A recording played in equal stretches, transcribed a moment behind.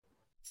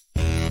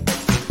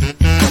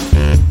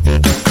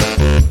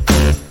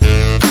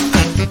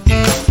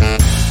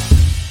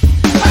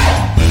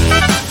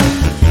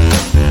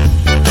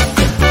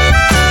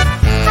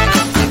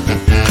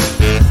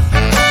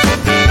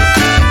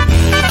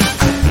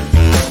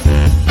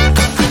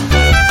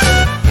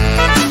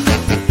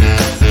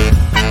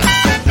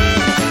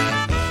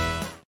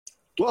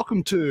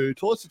welcome to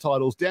Toss the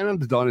Titles Down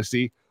Under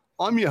Dynasty.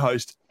 I'm your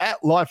host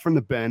at Live from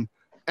the Ben,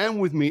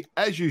 and with me,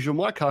 as usual,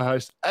 my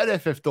co-host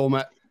at FF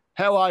Doormat.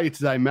 How are you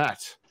today,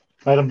 Matt?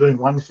 Mate, I'm doing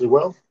wonderfully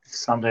well. It's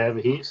Sunday over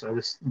here, so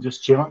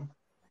just chilling,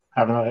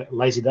 having a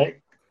lazy day.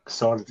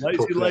 Excited to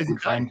talk to that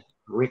good friend,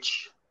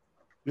 Rich.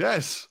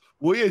 Yes,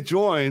 we are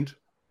joined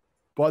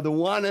by the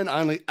one and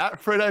only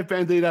at Fredo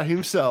Bandito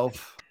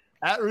himself,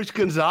 at Rich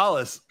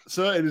Gonzalez.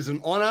 Sir, it is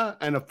an honour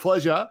and a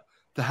pleasure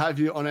to have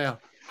you on our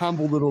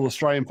humble little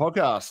Australian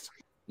podcast.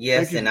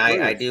 Yes, and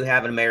I do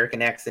have an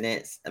American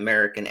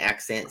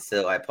accent,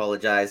 so I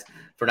apologize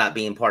for not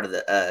being part of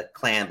the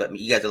clan, but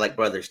you guys are like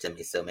brothers to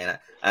me. So, man,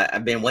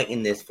 I've been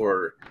waiting this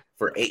for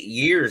 8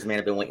 years, man.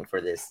 I've been waiting for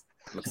this.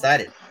 I'm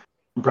excited.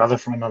 Brother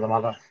from another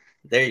mother.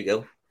 There you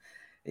go.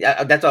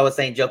 Yeah, that's what I was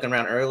saying, joking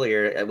around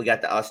earlier. We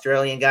got the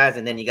Australian guys,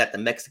 and then you got the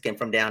Mexican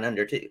from down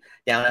under, too.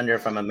 Down under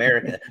from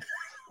America.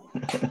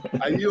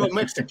 Are you a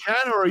Mexican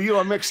or are you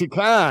a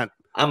Mexican?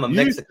 I'm a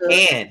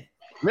Mexican.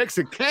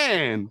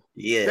 Mexican.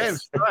 Yes. Damn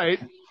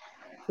straight.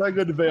 So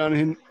good to be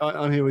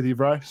on here with you,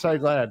 bro. So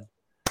glad.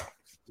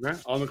 Yeah,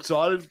 I'm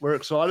excited. We're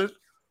excited.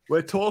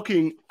 We're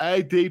talking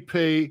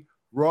ADP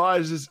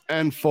risers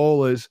and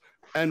fallers,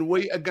 and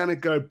we are going to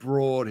go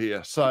broad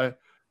here. So,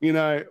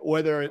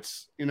 whether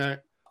it's, a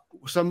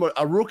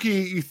rookie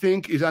you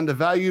think is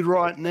undervalued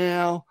right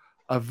now,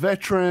 a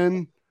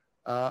veteran,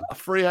 a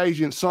free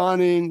agent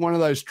signing, one of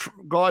those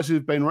guys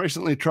who've been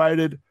recently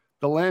traded,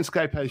 the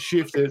landscape has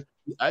shifted.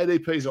 The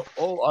ADPs are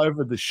all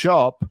over the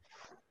shop.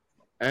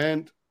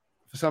 And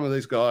for some of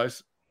these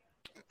guys,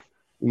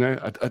 a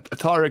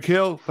Tyreek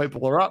Hill,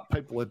 people are up,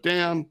 people are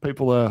down, they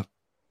don't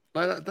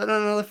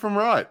know left from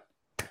right.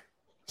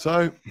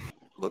 So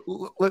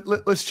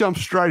let's jump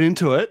straight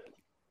into it.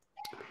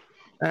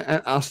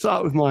 And I'll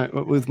start with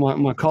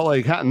my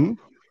colleague Hatton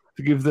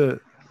to give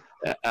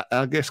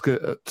our guest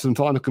some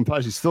time to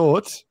compose his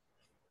thoughts.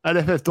 At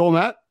FF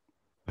Doormat,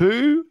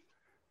 who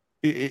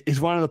is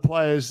one of the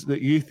players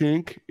that you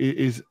think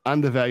is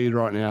undervalued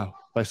right now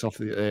based off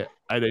the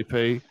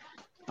ADP?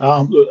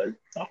 Look,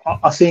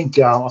 I think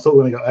I thought we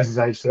were going to go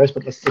overvalued first,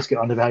 but let's get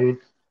undervalued.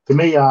 For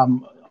me, I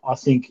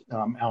think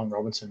Allen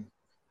Robinson,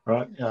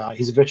 right?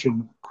 He's a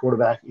veteran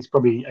quarterback. He's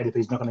probably ADP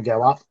is not going to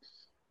go up,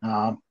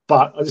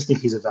 but I just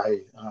think he's a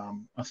value.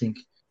 I think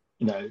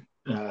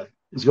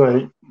he's got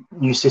a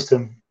new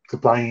system to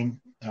play in.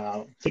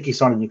 I think he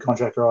signed a new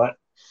contract, right?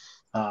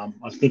 I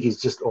think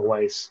he's just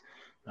always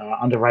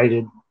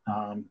underrated.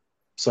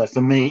 So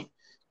for me,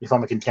 if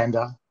I'm a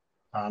contender,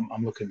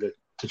 I'm looking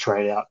to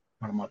trade out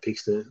one of my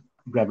picks to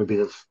grab a bit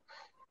of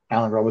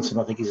Allen Robinson.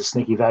 I think he's a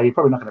sneaky value.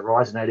 Probably not going to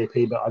rise in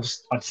ADP, but I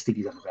just think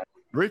he's undervalued.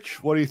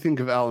 Rich, what do you think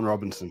of Allen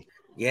Robinson?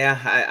 Yeah,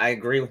 I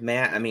agree with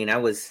Matt. I mean,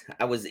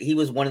 he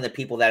was one of the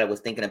people that I was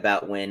thinking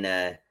about when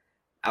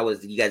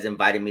you guys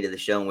invited me to the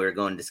show and we were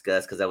going to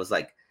discuss, because I was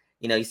like,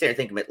 you started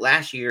thinking about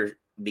last year,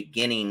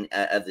 beginning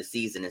of the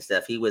season and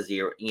stuff, he was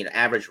your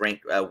average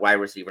ranked wide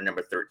receiver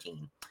number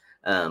 13.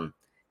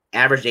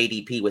 Average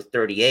ADP was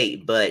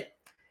 38, but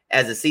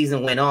as the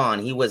season went on,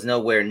 he was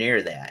nowhere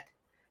near that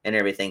and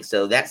everything.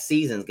 So that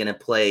season's going to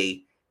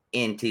play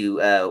into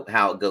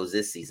how it goes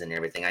this season and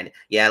everything.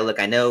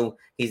 I know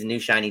he's a new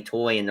shiny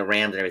toy in the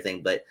Rams and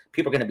everything, but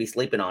people are going to be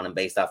sleeping on him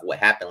based off of what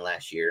happened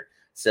last year.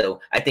 So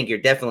I think you're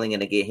definitely going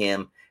to get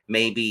him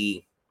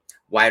maybe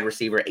wide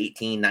receiver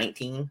 18,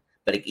 19,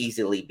 but it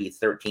easily be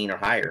 13 or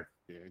higher.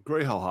 Yeah,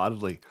 agree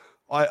wholeheartedly.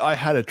 I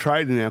had a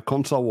trade in our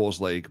Console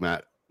Wars League,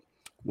 Matt,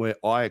 where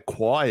I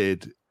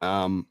acquired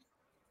Allen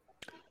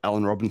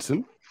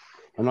Robinson,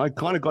 and I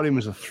kind of got him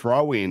as a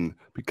throw-in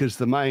because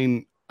the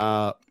main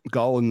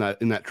goal in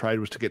that trade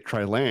was to get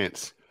Trey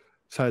Lance.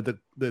 So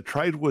the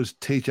trade was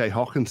TJ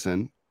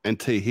Hawkinson and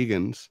T.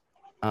 Higgins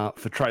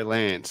for Trey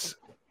Lance,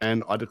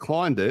 and I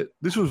declined it.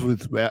 This was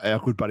with our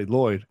good buddy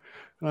Lloyd.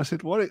 And I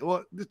said, what, can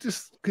you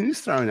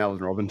just throw in Allen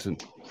Robinson?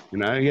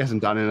 He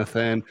hasn't done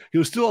anything. He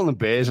was still on the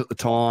Bears at the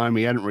time.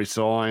 He hadn't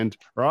resigned,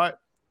 right?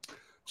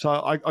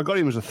 So I got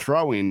him as a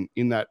throw-in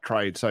that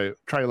trade. So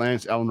Trey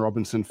Lance, Allen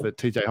Robinson for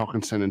TJ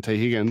Hawkinson and T.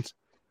 Higgins.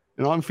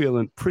 And I'm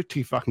feeling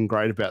pretty fucking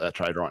great about that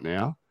trade right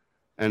now.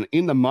 And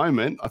in the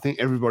moment, I think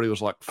everybody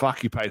was like,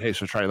 fuck, you paid heaps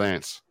for Trey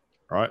Lance,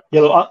 right?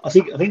 Yeah, look, I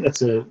think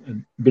that's a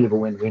bit of a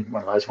win-win,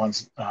 one of those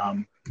ones.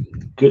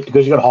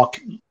 Because you got Hawk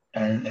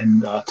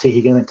and T.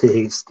 Higgins, and T.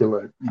 Higgins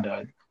still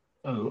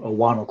a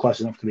one or close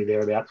enough to be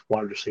thereabouts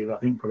wide receiver. I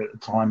think probably at the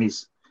time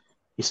his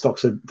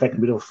stocks had taken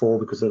a bit of a fall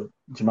because of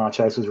Jamar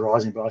Chase was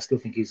rising, but I still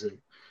think he's a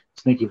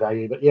sneaky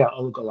value. But yeah, I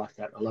like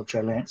that. I love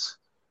Trey Lance.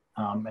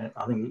 And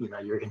I think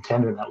you're a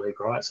contender in that league,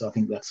 right? So I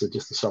think that's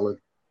just a solid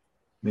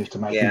move to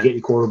make. Yeah. You get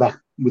your quarterback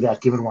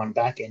without giving one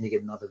back, and you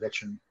get another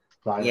veteran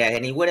player. Yeah,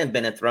 and he wouldn't have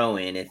been a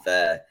throw-in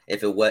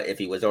if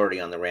he was already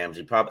on the Rams.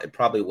 It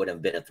probably would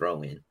have been a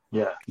throw-in.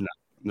 Yeah,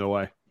 no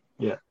way.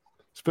 Yeah,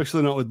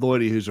 especially not with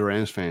Lloydie, who's a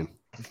Rams fan.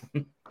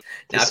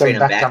 Now trade him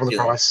back to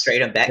him.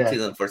 Trade him back to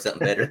them for something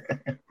better.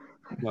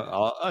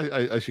 Well,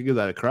 I should give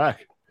that a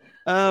crack.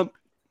 Mr.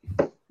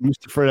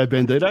 Fredo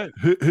Bandito,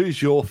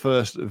 who's your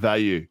first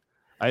value?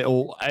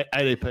 Or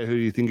ADP, who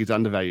do you think is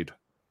undervalued?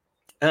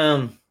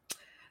 I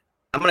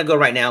I'm going to go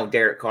right now with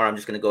Derek Carr. I'm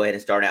just going to go ahead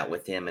and start out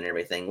with him and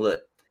everything.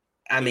 Look,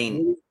 I mean, you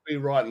wouldn't be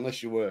right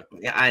unless you were.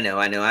 yeah, I know.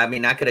 I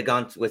mean, I could have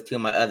gone with two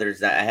of my others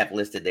that I have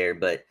listed there,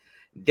 but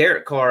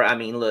Derek Carr, I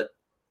mean, look,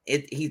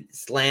 he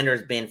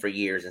slander's been for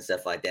years and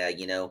stuff like that.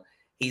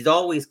 He's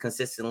always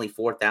consistently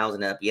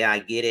 4,000 up. Yeah, I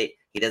get it.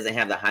 He doesn't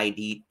have the high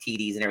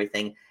TDs and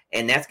everything,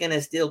 and that's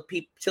gonna still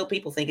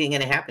people think it's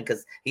gonna happen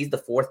because he's the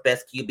fourth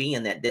best QB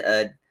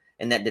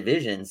in that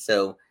division.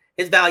 So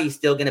his value's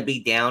still gonna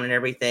be down and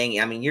everything.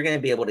 I mean, you're gonna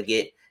be able to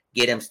get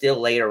him still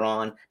later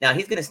on. Now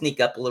he's gonna sneak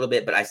up a little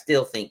bit, but I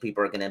still think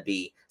people are gonna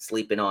be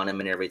sleeping on him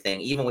and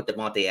everything, even with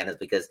Davante Adams,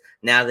 because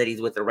now that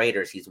he's with the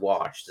Raiders, he's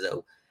washed.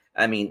 So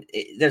I mean,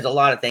 there's a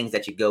lot of things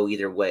that you go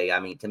either way. I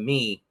mean, to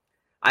me,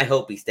 I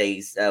hope he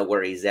stays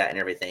where he's at and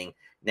everything.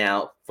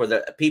 Now, for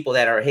the people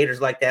that are haters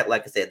like that,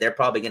 like I said, they're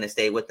probably going to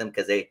stay with them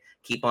because they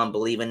keep on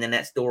believing in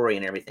that story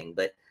and everything.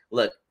 But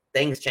look,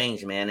 things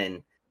change, man,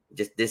 and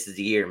just this is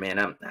the year,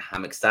 man.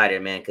 I'm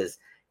excited, man, because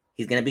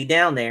he's going to be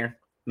down there,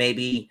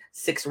 maybe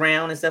 6th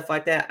round and stuff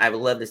like that. I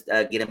would love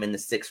to get him in the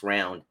 6th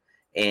round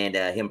and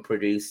him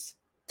produce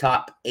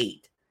top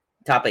 8,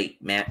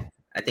 Matt.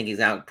 I think he's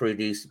out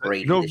produce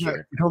Brady this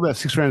year. You're talking about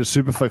 6th round of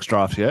Superflex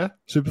draft, yeah?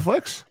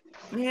 Superflex?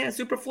 Yeah,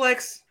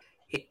 Superflex.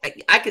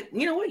 I could,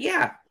 you know what?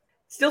 Yeah,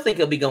 still think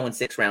he'll be going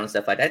 6th round and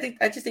stuff like that.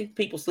 I just think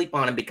people sleep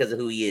on him because of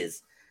who he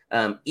is.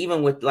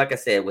 Even with, like I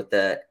said, with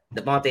the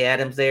Davante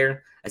Adams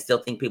there, I still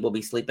think people will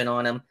be sleeping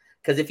on him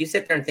because if you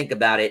sit there and think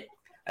about it,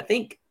 I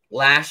think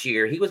last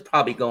year he was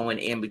probably going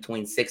in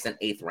between 6th and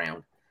 8th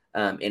round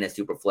in a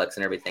Superflex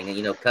and everything.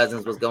 And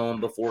Cousins was going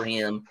before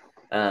him,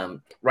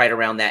 right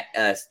around that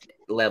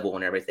level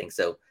and everything.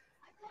 So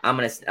I'm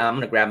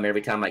gonna grab him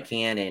every time I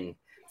can. And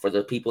for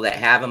the people that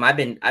have him, I've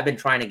been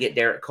trying to get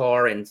Derek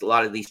Carr and a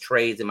lot of these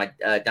trades in my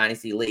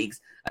dynasty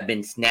leagues. I've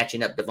been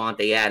snatching up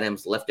Davante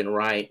Adams left and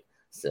right.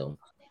 So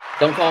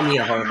don't call me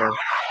a homer.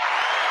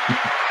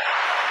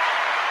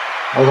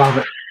 I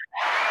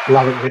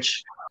love it,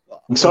 Rich.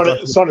 I'm starting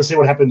to see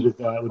what happens with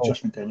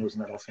Josh McDaniels in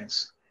that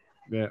offense.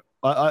 Yeah,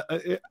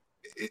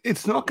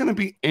 it's not going to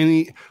be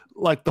any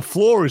like the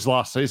floor is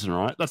last season,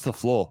 right? That's the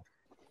floor,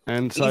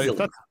 and so if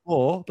that's the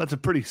floor, that's a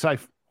pretty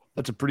safe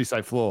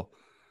floor.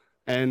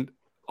 And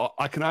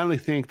I can only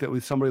think that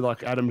with somebody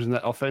like Adams in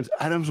that offense,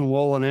 Adams and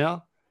Waller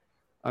now,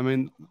 I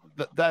mean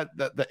that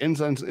the end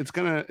zone, it's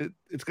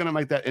gonna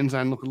make that end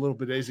zone look a little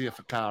bit easier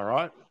for Carr,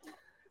 right?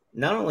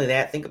 Not only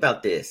that, think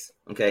about this.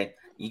 Okay,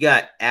 you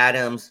got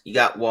Adams, you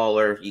got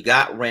Waller, you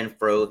got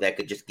Renfro that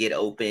could just get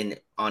open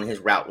on his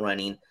route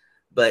running,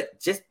 but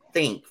just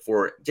think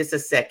for just a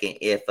second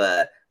if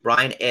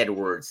Bryan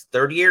Edwards,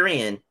 3rd year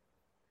in,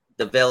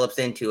 develops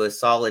into a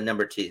solid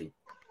number 2.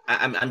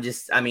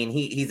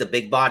 He's a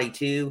big body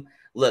too.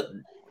 Look,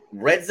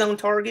 red zone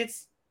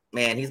targets,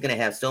 man, he's going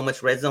to have so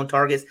much red zone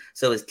targets.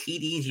 So his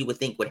TDs, you would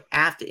think, would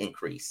have to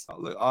increase.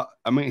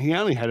 I mean, he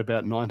only had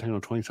about 19 or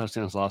 20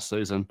 touchdowns last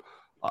season.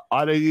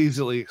 I'd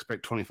easily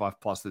expect 25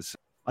 plus this.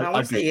 I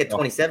want to say he had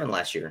 27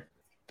 last year.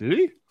 Did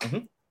he? Mm-hmm.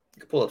 You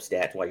can pull up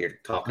stats while you're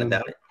talking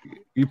about it.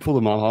 You pull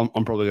them up,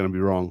 I'm probably going to be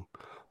wrong.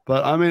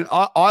 But, I mean,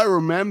 I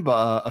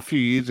remember a few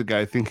years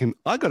ago thinking,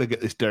 I got to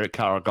get this Derek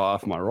Carr guy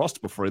off my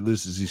roster before he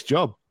loses his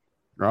job,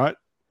 right?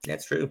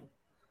 That's true.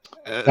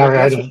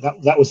 Mariota,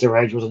 that was their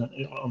age, wasn't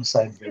it? On the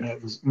same thing.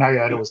 It was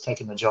Mariota was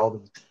taking the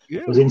job.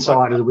 It was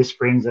inside of the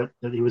whisperings that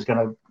he was going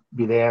to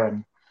be there,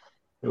 and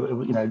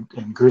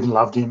and Gruden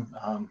loved him.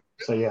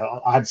 So yeah,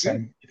 I had the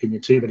same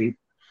opinion too, but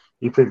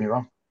he proved me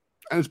wrong.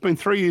 And it's been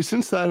 3 years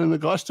since that, and the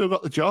guy still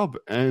got the job.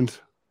 And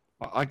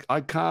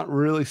I can't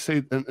really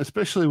see, and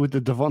especially with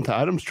the Davante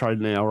Adams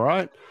trade now,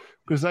 right?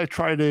 Because they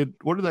traded.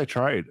 What did they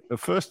trade? A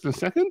 1st and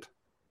 2nd?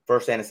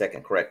 1st and a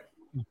 2nd, correct.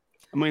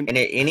 I mean,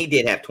 and he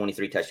did have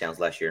 23 touchdowns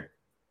last year.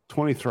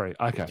 23.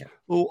 Okay. Yeah.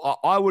 Well,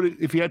 I would,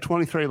 if he had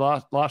 23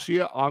 last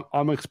year,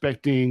 I'm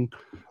expecting,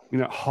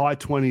 high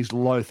 20s,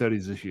 low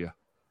 30s this year.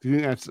 Do you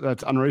think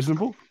that's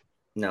unreasonable?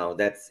 No,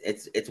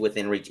 it's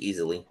within reach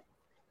easily.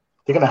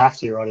 They're going to have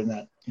to, right, in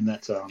that.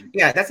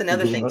 Yeah, that's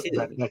another thing too.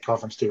 That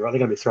conference too, right? They're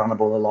going to be throwing the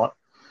ball a lot,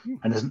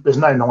 and there's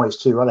no noise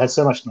too, right? They had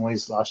so much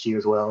noise last year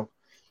as well.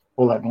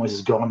 All that noise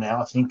is gone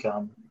now. I think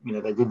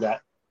they did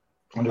that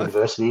under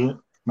adversity.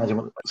 Imagine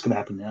what's going to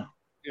happen now.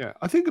 Yeah,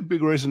 I think a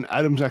big reason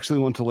Adams actually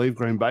wanted to leave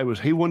Green Bay was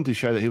he wanted to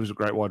show that he was a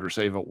great wide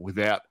receiver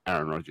without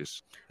Aaron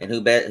Rodgers. And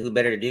who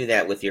better to do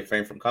that with your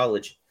friend from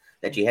college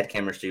that you had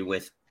chemistry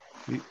with?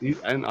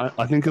 And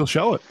I think he'll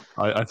show it.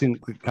 I think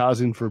Carr's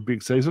in for a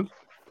big season.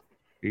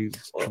 He's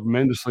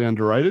tremendously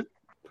underrated.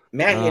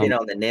 Matt hit it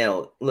on the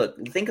nail.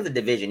 Look, think of the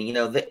division.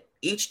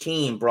 Each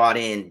team brought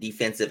in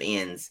defensive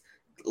ends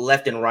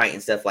left and right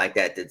and stuff like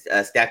that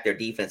to stack their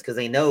defense because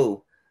they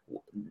know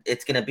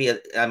it's going to be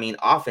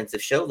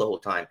offensive show the whole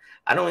time.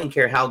 I don't even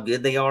care how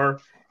good they are.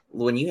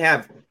 When you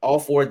have all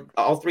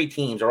 3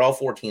 teams or all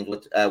 4 teams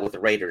with the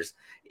Raiders,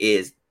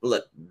 these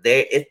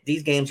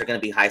games are going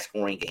to be high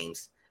scoring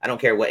games. I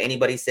don't care what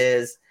anybody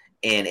says,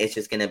 and it's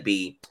just going to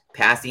be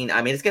passing.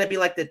 I mean, it's going to be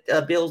like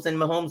the Bills and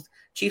Mahomes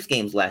Chiefs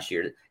games last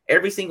year.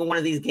 Every single one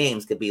of these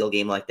games could be a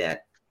game like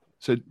that.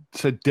 So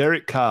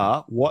Derek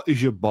Carr, what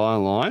is your buy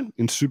line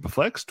in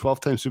Superflex,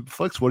 12-team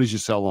Superflex? What is your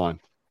sell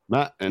line,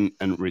 Matt and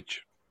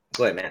Rich?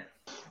 Go ahead, Matt.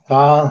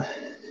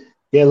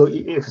 Yeah, look,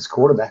 if it's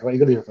quarterback, right,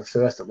 you've got to do it for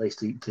first at least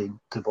to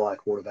buy a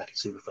quarterback in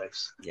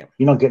Superflex. Yeah.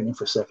 You're not getting him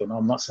for a second.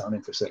 I'm not selling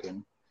him for a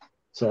second.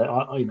 So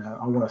I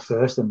want a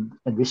first, and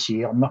this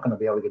year I'm not going to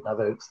be able to get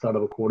another start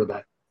of a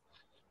quarterback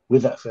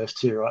with that first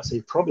two, right? So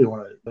you probably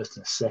want a first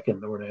and a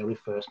second, or an early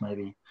first,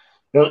 maybe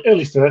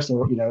early first,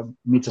 or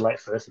mid to late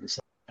first and a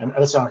second. And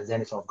that's only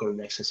then if I've got an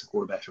excess of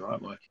quarterbacks, right?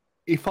 Like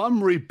if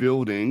I'm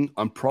rebuilding,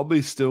 I'm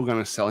probably still going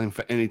to sell him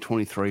for any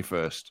 23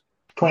 first.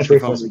 23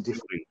 first is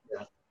different.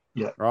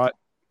 Yeah. Right.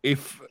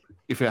 If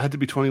it had to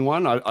be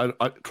 21,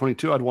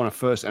 22, I'd want a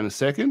first and a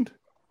second.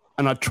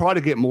 And I'd try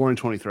to get more in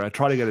 23. I'd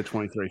try to get a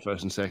 23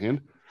 first and second.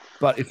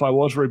 But if I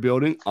was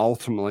rebuilding,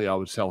 ultimately I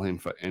would sell him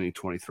for any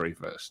 23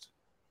 first.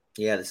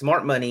 Yeah, the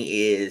smart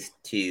money is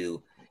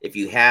if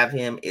you have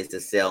him, is to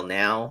sell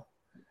now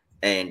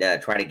and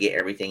try to get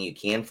everything you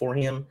can for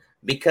him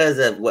because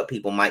of what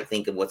people might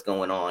think of what's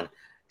going on.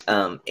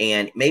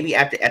 And maybe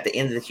at the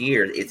end of this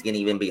year, it's going to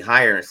even be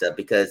higher and stuff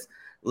because,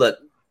 look,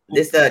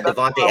 this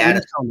Davante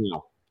Adams.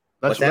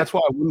 That's why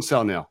I wouldn't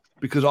sell now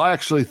because I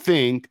actually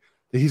think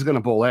that he's going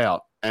to ball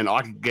out and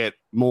I could get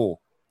more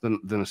than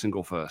a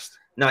single first.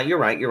 No, you're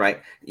right. You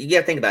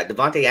got to think about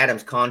Davante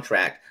Adams'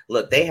 contract.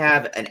 Look, they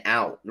have an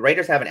out. The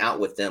Raiders have an out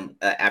with them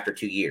after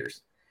 2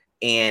 years.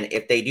 And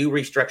if they do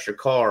restructure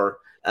Carr,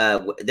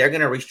 they're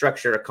going to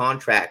restructure a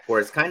contract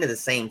where it's kind of the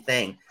same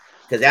thing.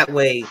 Because that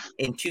way,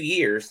 in 2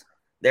 years,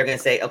 they're going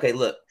to say, okay,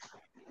 look,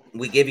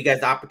 we give you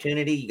guys the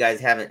opportunity. You guys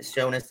haven't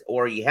shown us,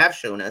 or you have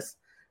shown us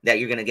that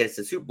you're going to get us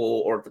to the Super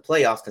Bowl or the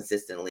playoffs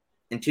consistently.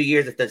 In 2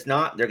 years, if that's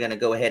not, they're going to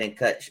go ahead and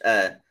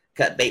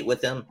cut bait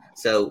with him.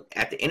 So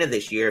at the end of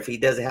this year, if he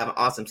doesn't have an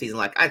awesome season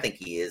like I think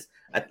he is,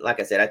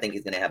 like I said, I think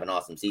he's going to have an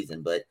awesome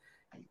season. But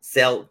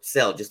sell,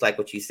 just like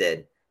what you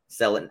said.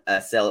 Sell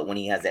it when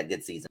he has that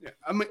good season.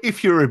 I mean,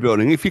 if you're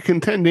rebuilding, if you're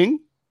contending,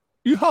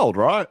 you hold,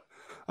 right?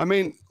 I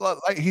mean,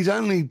 like he's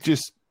only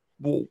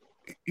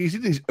he's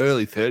in his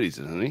early 30s,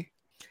 isn't he?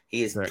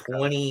 He is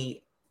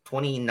 20,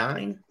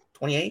 29,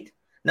 28.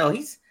 No,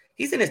 he's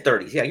in his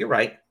 30s. Yeah, you're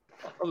right.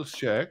 I'll just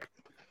check.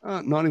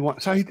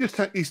 91. So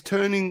he's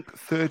turning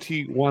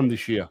 31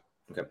 this year.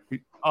 Okay.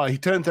 He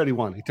turned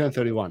 31. He turned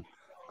 31.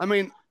 I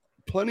mean,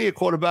 plenty of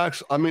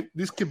quarterbacks. I mean,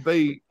 this could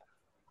be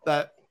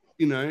that,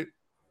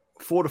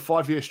 4 to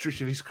 5 year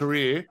stretch of his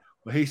career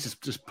where he's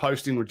just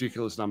posting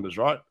ridiculous numbers,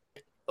 right?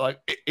 Like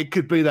it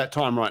could be that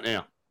time right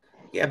now.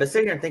 Yeah, but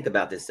sit here and think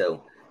about this.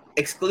 So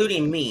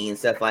excluding me and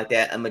stuff like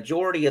that, a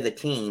majority of the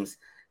teams,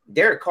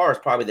 Derek Carr is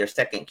probably their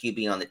second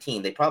QB on the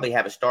team. They probably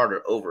have a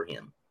starter over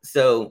him.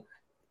 So,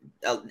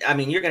 I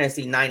mean, you're going to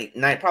see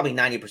probably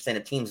 90%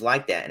 of teams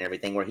like that and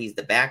everything where he's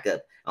the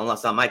backup.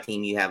 Unless on my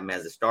team, you have him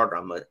as a starter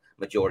on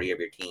majority of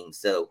your teams.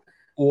 So,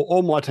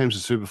 all my teams are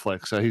super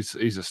flex, so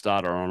he's a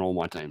starter on all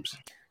my teams.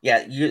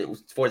 Yeah,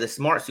 for the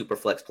smart super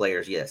flex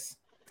players, yes,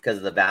 because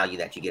of the value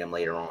that you get him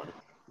later on.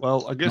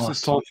 Well, I guess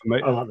it's time for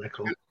me. I love that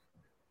call.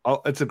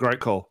 Oh, it's a great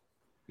call.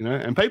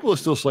 And people are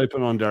still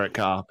sleeping on Derek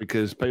Carr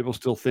because people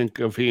still think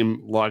of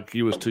him like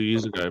he was 2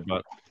 years ago.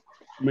 But,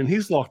 I mean,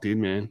 he's locked in,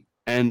 man.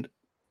 And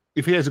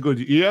if he has a good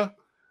year,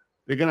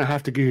 they're going to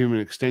have to give him an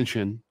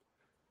extension,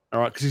 all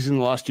right, because he's in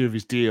the last year of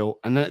his deal,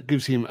 and that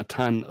gives him a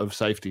ton of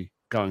safety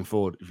going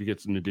forward if he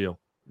gets a new deal.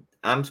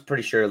 I'm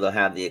pretty sure they'll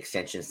have the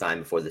extension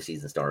signed before the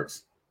season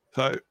starts.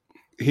 So,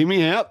 hear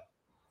me out.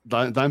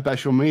 Don't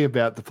bash on me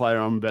about the player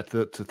I'm about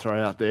to throw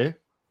out there.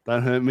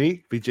 Don't hurt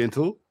me. Be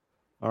gentle.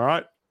 All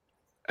right.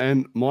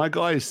 And my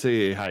guy is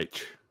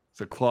CEH.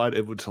 So Clyde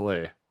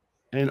Edwards-Helaire.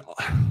 And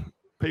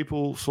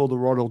people saw the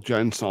Ronald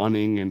Jones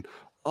signing and,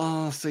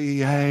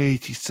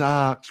 CEH, he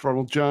sucks.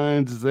 Ronald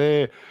Jones is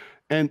there.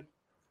 And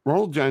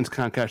Ronald Jones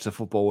can't catch the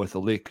football worth a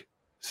lick.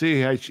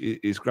 CEH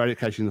is great at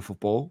catching the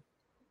football.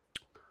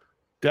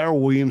 Darrell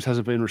Williams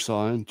hasn't been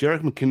resigned.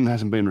 Jerick McKinnon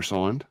hasn't been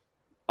resigned.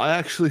 I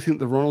actually think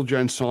the Ronald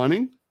Jones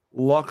signing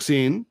locks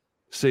in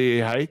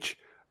CEH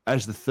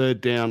as the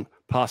third down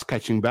pass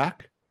catching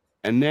back.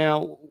 And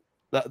now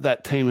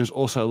that team has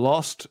also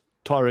lost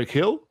Tyreek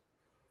Hill,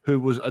 who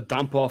was a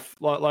dump off.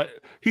 Like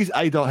his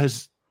ADOT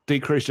has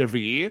decreased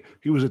every year.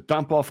 He was a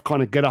dump off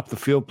kind of get up the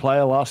field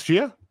player last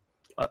year.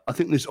 I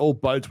think this all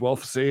bodes well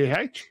for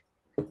CEH.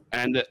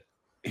 And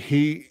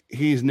he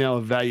is now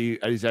a value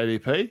at his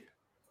ADP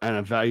and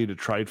a value to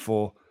trade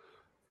for.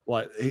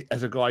 Like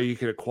as a guy you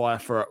could acquire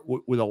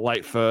with a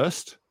late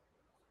first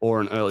or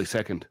an early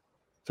second.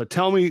 So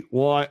tell me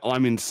why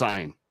I'm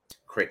insane.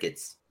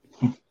 Crickets.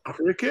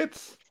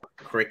 Crickets?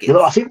 You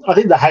know, I think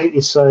the hate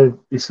is so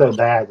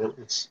bad that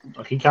it's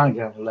like he can't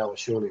go any lower,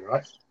 surely,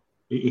 right?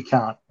 He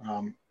can't.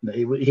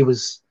 He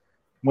was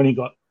when he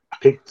got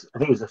picked. I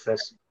think it was the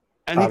first.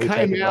 And he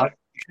came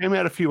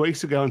out a few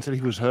weeks ago and said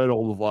he was hurt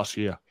all of last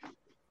year.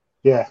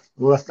 Yeah,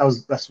 well, that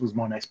was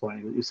my next point.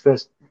 He was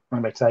first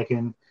running back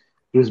taken.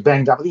 He was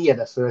banged up. I think he had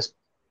that first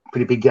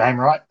pretty big game,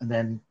 right? And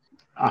then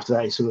after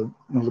that, he sort of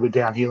went a little bit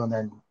downhill. And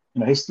then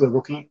he's still a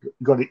rookie.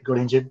 Got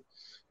injured.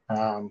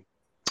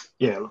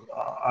 yeah, look,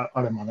 I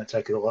don't mind that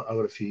take it all. I've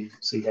got a few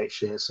CH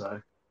shares,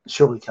 so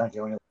surely can't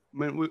go anywhere. I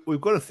mean,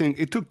 we've got to think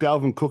it took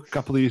Dalvin Cook a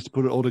couple of years to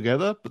put it all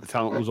together, but the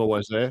talent was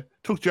always there. It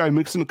took Joe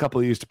Mixon a couple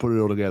of years to put it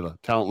all together.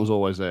 Talent was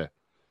always there.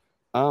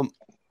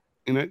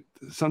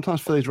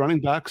 Sometimes for these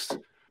running backs,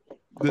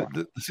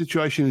 the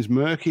situation is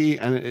murky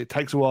and it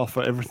takes a while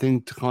for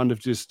everything to kind of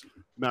just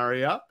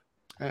marry up.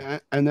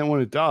 And then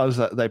when it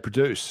does, they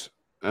produce.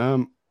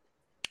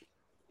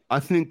 I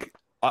think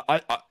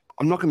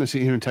I'm not going to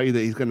sit here and tell you that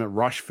he's going to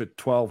rush for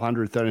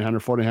 1,200, 1,300,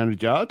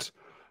 1,400 yards.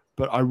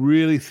 But I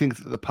really think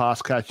that the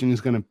pass catching is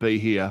going to be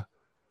here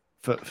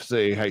for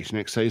CEH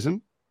next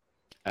season.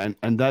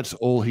 And that's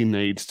all he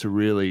needs to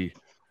really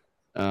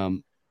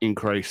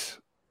increase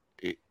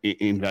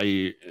in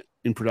value,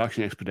 in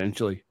production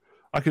exponentially.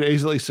 I could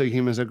easily see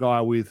him as a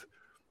guy with,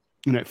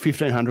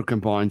 1,500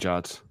 combined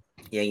yards.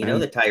 Yeah,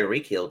 the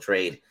Tyreek Hill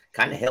trade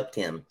kind of helped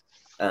him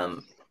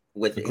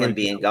with him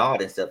being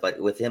gone and stuff, like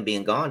with him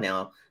being gone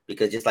now,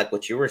 because just like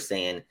what you were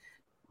saying,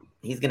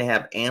 he's going to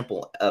have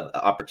ample of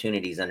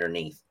opportunities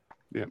underneath.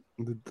 Yeah,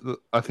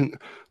 I think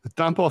the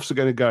dump offs are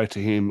going to go to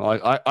him.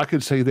 I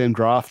could see them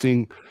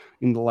drafting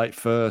in the late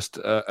first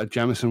a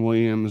Jamison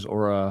Williams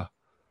or a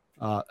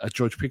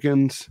George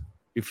Pickens.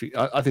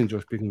 I think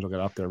George Pickens will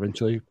get up there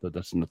eventually, but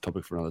that's another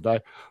topic for another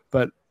day.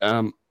 But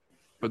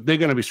they're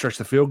going to be stretch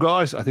the field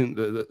guys. I think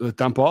the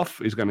dump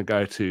off is going to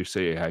go to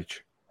CEH.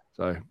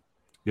 So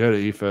you heard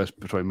it here first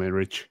between me and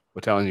Rich. We're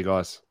telling you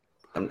guys.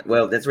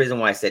 Well, that's the reason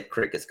why I said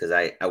Crickets, because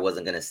I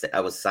wasn't going to say, I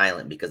was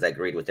silent because I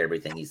agreed with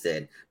everything he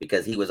said,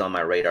 because he was on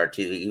my radar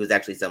too. He was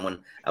actually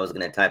someone I was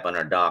going to type on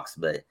our docs,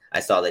 but I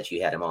saw that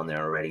you had him on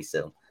there already.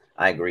 So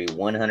I agree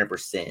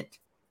 100%.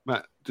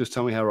 Matt, just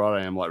tell me how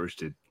right I am, like Rich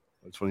did.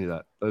 I just want to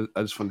hear that.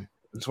 I just want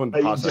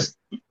to pass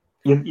that.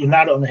 You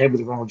nailed it on the head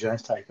with the Ronald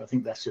Jones take. I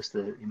think that's just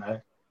a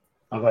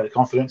vote of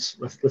confidence.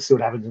 Let's see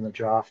what happens in the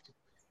draft.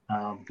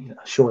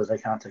 Surely they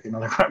can't take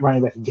another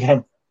running back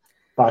again.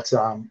 But,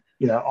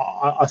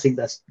 I think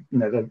that's,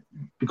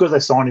 because they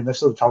signed him, they've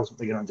sort of told us what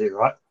they're going to do,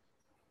 right?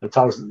 They've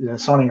told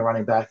us, signing a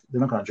running back, they're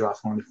not going to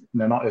draft one.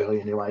 They're not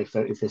early anyway if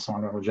they're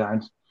signing Ronald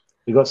Jones.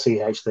 They've got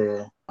CH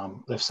there.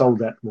 They've sold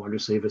that wide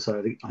receiver. So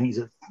I think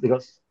they've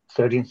got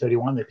 30 and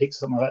 31. They picked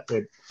something like that.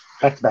 They're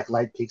back-to-back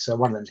late picks. So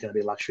one of them's going to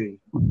be a luxury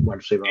wide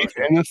receiver. If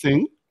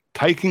anything,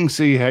 taking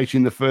CH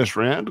in the first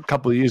round a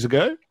couple of years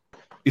ago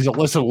is a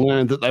lesson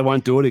learned that they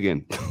won't do it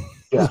again.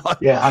 Yeah,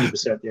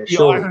 100%. Yeah,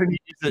 sure. The irony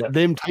is that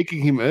them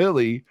taking him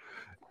early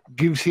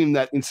gives him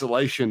that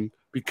insulation,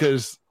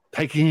 because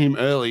taking him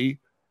early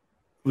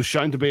was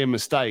shown to be a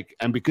mistake.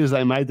 And because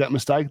they made that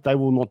mistake, they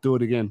will not do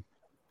it again.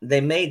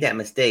 They made that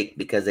mistake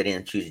because they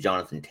didn't choose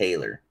Jonathan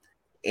Taylor.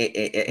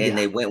 And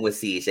they went with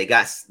CH.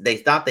 They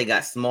thought they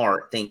got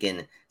smart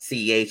thinking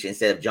CH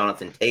instead of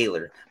Jonathan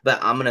Taylor. But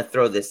I'm going to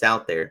throw this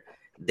out there.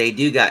 They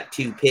do got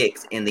 2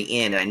 picks in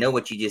the end. And I know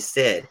what you just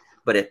said,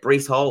 but if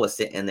Breece Hall was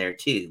sitting there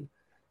too,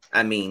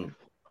 I mean,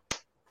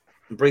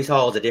 Breece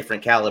Hall is a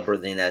different caliber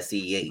than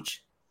CEH.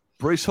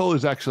 Breece Hall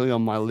is actually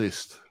on my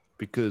list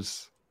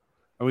because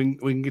we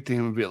can get to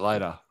him a bit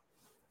later.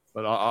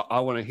 But I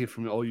want to hear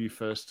from all you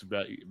first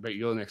about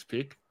your next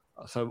pick.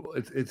 So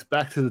it's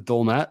back to the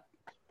doormat,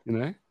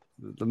 the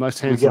most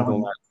handsome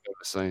doormat I've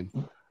ever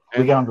seen.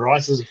 We're going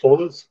Risers or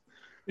Fallers?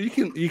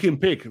 You can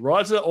pick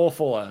Riser or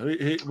Faller.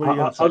 I've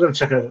got to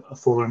check a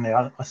Faller in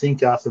there. I think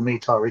for me,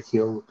 Tyreek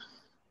Hill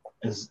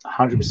is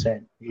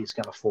 100%. He's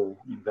going to fall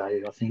in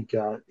value. I think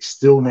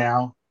still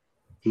now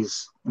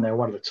he's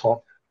one of the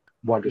top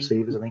wide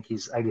receivers. I think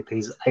his ADP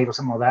is 8 or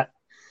something like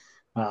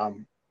that.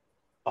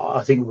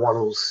 I think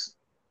Waddle's,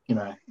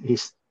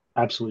 he's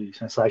absolutely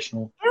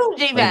sensational. I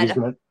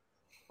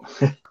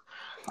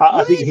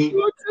think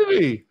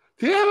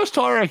do you know how much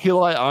Tyreek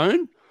Hill I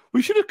own?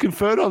 We should have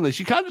conferred on this.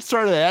 You can't just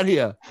throw it out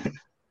here.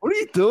 What are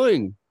you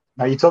doing?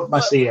 No, you took my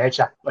CH.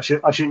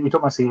 You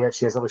took my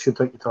CH. Yes, I should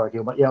take your Tyreek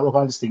Hill. But yeah, look,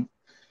 I just think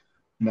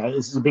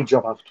this is a big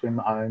job up between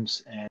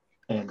Mahomes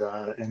and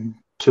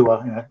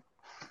Tua.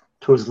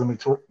 Tua's a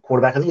limited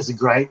quarterback. I think it's a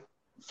great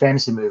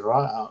fantasy move,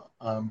 right?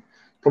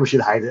 Probably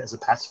should hate it as a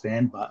Pats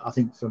fan, but I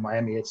think for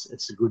Miami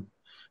it's a good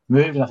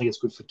move, and I think it's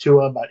good for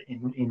Tua. But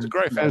it's a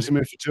great fantasy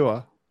move for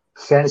Tua.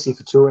 Fantasy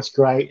for Tua, it's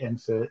great,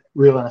 and for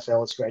real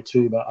NFL, it's great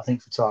too. But I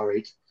think for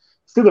Tyreek, he's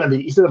still going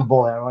to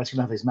ball out, right? He's going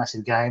to have these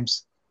massive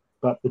games,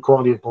 but the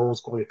quality of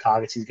balls, quality of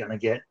targets he's going to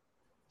get,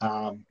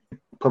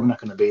 probably not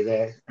going to be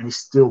there. And he's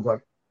still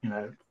got,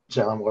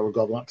 Jalen Waddle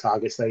gobbling up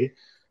targets. They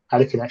had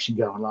a connection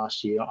going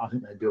last year. I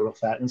think they built off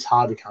that, and it's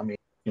hard to come in.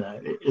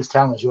 As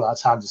talented as you are,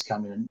 it's hard to just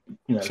come in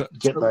and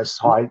get those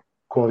high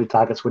quality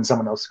targets when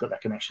someone else has got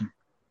that connection.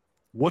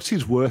 What's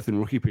his worth in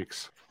rookie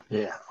picks?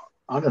 Yeah,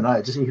 I don't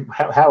know. Just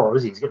how old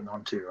is he? He's getting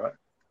on to, right?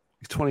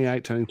 He's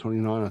 28, turning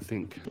 29, I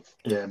think.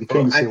 Yeah,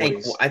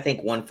 I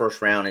think 1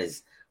 first round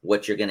is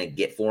what you're going to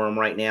get for him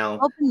right now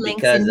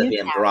because of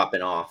him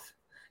dropping off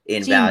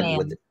in value.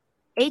 With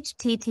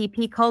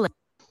HTTP://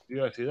 You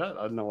guys see that?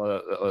 I don't know what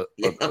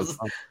I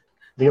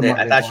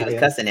thought she was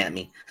cussing at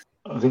me.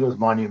 I think it was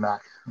my new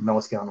Mac. I know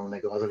what's going on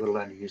there, guys. I've got to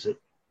learn to use it.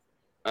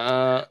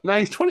 No,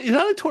 he's 20. He's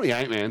only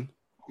 28, man.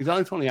 He's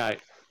only 28,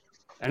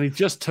 and he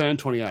just turned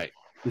 28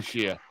 this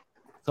year.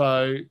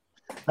 So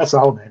that's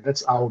old, man.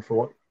 That's old for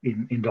what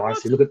in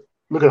Dynasty.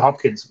 Look at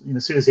Hopkins.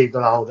 As soon as he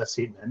got old, that's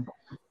it, man.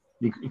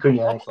 You couldn't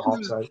get anything for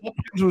Hopkins. So.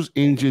 Hopkins was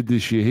injured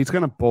this year. He's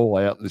going to ball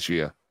out this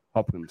year.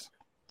 Hopkins.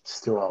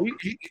 Still old.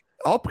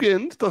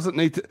 Hopkins doesn't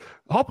need to.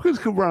 Hopkins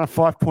could run a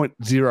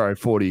 5.0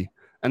 40,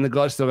 and the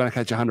guy's still going to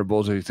catch 100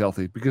 balls if he's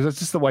healthy because that's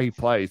just the way he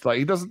plays. Like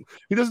he doesn't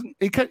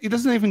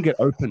even get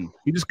open.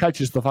 He just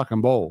catches the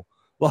fucking ball.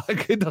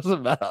 Like it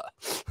doesn't matter.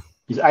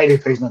 His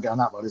ADP's not going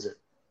up, is it?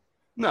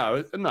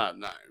 No. Yeah.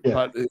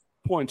 But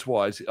points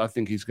wise, I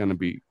think he's going to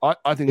be. I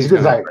think he's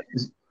good value.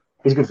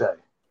 He's good value.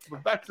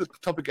 But back to the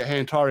topic at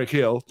hand, Tyreek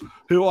Hill,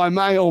 who I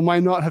may or may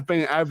not have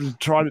been able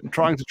to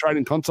trying to trade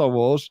in console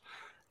wars.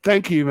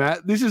 Thank you,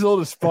 Matt. This is all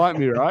to spite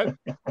me, right?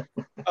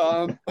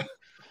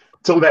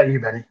 It's all about you,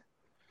 Manny.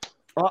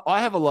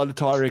 I have a lot of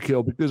Tyreek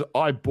Hill because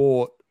I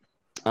bought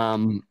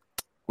on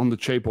the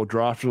cheap or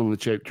drafted on the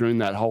cheap during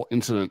that whole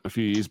incident a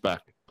few years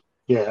back.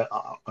 Yeah,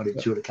 I did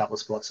two at a couple of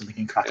spots and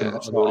thinking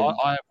cracking. So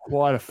I have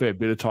quite a fair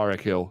bit of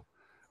Tyreek Hill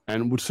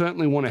and would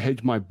certainly want to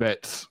hedge my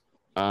bets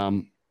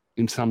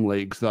in some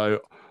leagues, though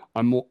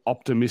I'm more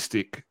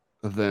optimistic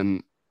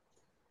than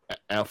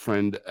our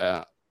friend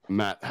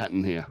Matt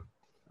Hatton here.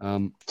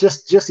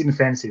 Just in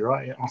fantasy,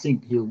 right? I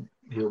think he'll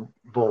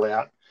ball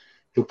out.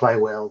 He'll play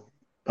well,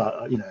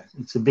 but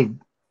it's a big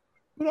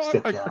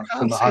step down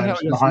from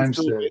Mahomes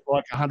to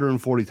like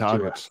 140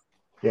 targets.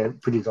 Yeah,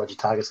 pretty dodgy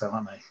targets, though,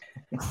 aren't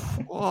they?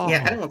 Oh.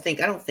 Yeah, I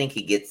don't think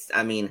he gets.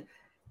 I mean,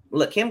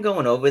 look, him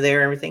going over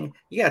there, everything.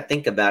 You got to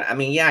think about it. I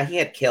mean, yeah, he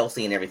had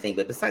Kelsey and everything,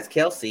 but besides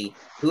Kelsey,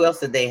 who else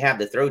did they have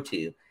to throw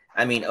to?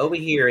 I mean, over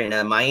here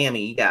in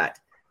Miami, you got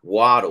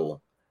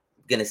Waddle,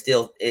 gonna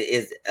still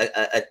is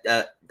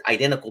a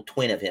identical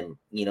twin of him.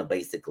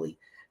 Basically,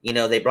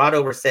 they brought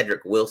over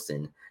Cedric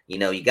Wilson.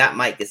 You got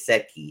Mike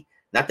Gesicki.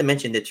 Not to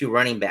mention the two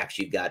running backs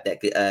you got that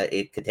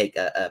it could take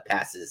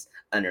passes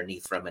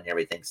underneath from and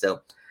everything.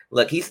 So,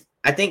 look,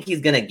 I think he's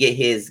gonna get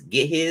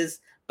his,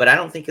 but I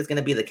don't think it's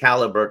gonna be the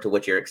caliber to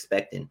what you're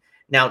expecting.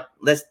 Now,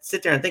 let's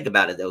sit there and think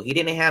about it though. He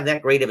didn't have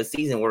that great of a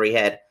season where he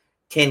had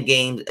 10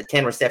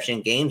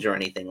 reception games or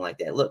anything like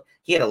that. Look,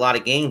 he had a lot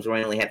of games where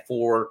he only had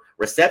 4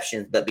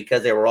 receptions, but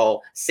because they were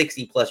all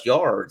 60 plus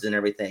yards and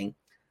everything,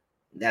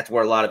 that's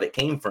where a lot of it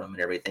came from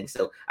and everything.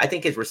 So I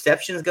think his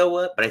receptions go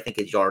up, but I think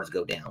his yards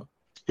go down.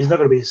 He's not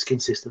going to be as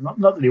consistent. Not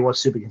that he was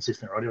super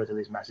consistent, right? He went to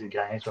these massive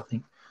games. I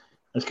think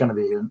it's going to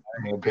be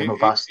a boom or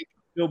bust.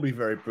 He'll be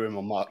very boom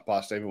or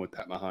bust, even with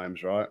Pat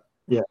Mahomes, right?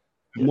 Yeah.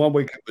 One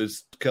week it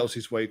was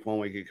Kelsey's week. One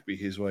week it could be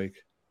his week.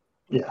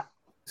 Yeah.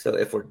 So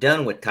if we're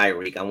done with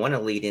Tyreek, I want to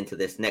lead into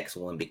this next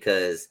one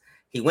because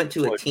he went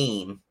to a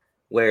team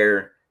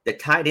where the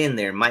tight end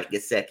there, Mike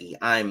Gesicki,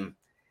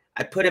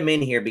 I put him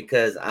in here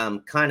because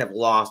I'm kind of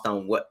lost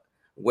on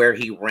where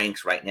he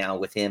ranks right now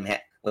with him,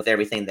 with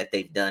everything that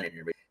they've done and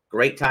everything.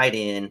 Great tight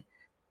end,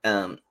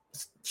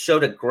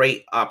 showed a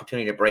great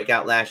opportunity to break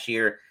out last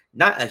year.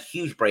 Not a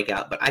huge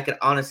breakout, but I could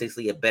honestly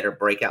see a better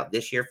breakout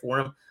this year for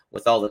him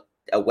with all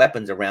the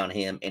weapons around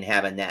him and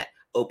having that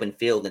open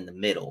field in the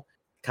middle.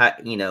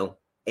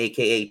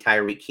 AKA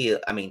Tyreek Hill.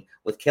 I mean,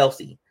 with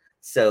Kelsey.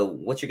 So,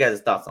 what's your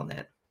guys' thoughts on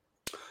that?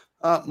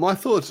 My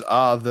thoughts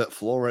are that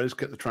Flores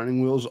kept the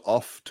training wheels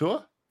off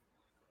Tua,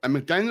 and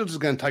McDaniels is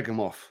going to take him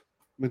off.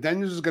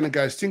 McDaniels is going to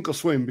go sink or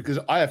swim because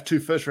I have 2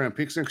 first-round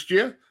picks next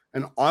year,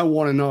 and I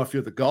want to know if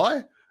you're the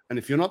guy. And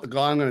if you're not the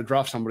guy, I'm going to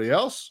draft somebody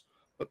else.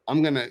 But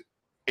I'm going to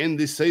end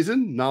this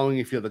season knowing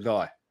if you're the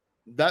guy.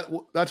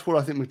 That's what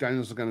I think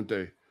McDaniels are going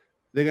to do.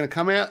 They're going to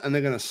come out and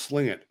they're going to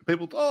sling it.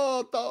 People,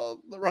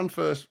 they'll run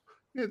first.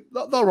 Yeah,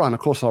 they'll run. Of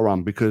course they'll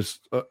run because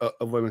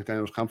of where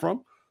McDaniels come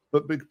from.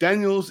 But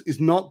McDaniels is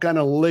not going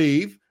to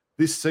leave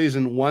this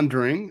season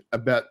wondering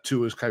about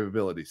Tua's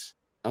capabilities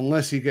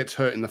unless he gets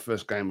hurt in the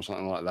first game or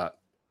something like that.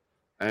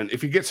 And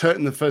if he gets hurt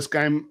in the first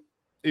game,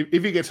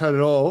 if he gets hurt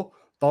at all,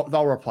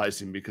 they'll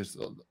replace him because,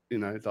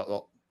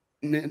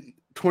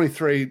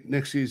 23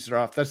 next year's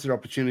draft, that's their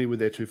opportunity with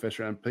their 2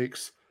 first-round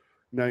picks.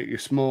 You're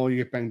small, you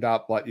get banged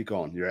up, you're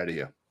gone. You're out of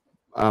here.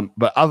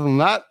 But other than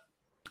that,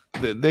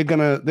 they're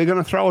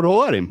gonna throw it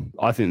all at him.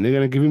 I think they're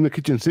gonna give him the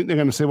kitchen sink. They're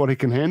gonna see what he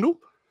can handle,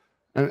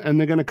 and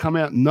they're gonna come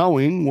out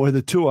knowing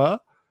whether Tua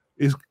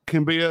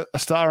can be a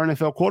star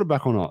NFL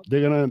quarterback or not.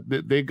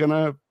 They're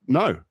gonna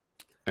know.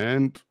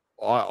 And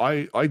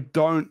I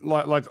don't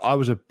like I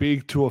was a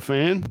big Tua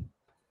fan.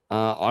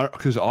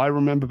 Because I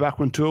remember back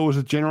when Tua was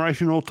a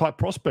generational type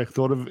prospect,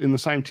 thought of in the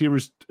same tier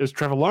as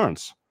Trevor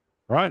Lawrence,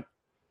 right?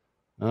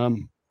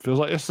 Feels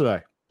like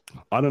yesterday.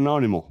 I don't know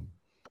anymore.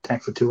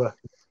 Tank for Tua.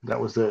 That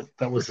was the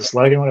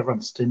slogan. Whatever.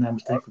 Everyone's name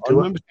was Tank for Tua. I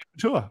remember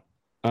Tua.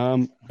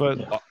 But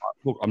yeah.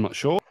 Look, I'm not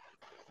sure.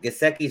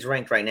 Gesicki's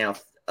ranked right now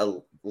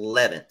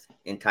 11th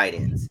in tight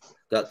ends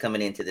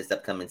coming into this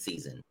upcoming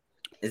season.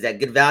 Is that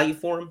good value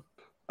for him?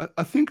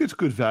 I think it's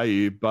good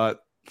value,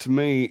 but to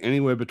me,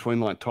 anywhere between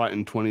like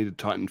Titan 20 to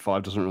Titan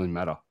 5 doesn't really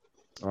matter.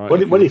 All right?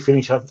 What did he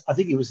finish? I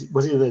think he was he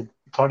the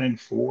Titan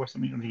 4 or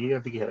something of the year? I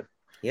think he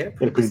had a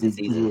pretty big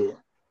season. Yeah.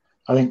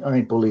 I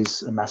think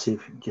Bully's a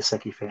massive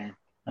Gesicki fan.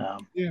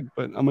 Yeah,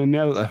 but I mean,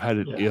 now that they've had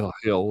it Yeah.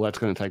 Hill, that's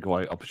going to take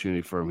away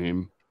opportunity from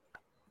him.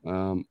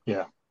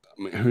 Yeah.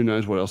 I mean, who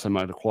knows what else they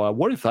might acquire?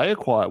 What if they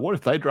acquire? What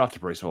if they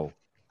drafted Brees Hall?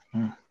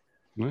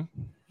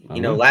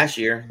 Yeah, last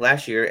year,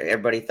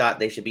 everybody thought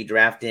they should be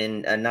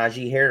drafting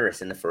Najee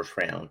Harris in the first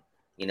round.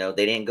 They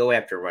didn't go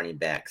after running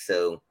back.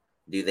 So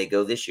do they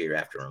go this year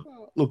after him?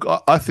 Look,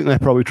 I think they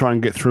probably try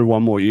and get through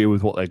one more year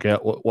with what they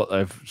get, what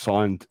they've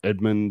signed.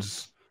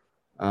 Edmonds,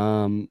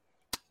 the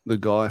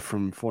guy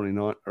from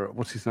 49, or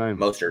what's his name?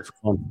 Mostert.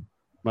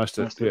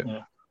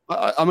 Yeah.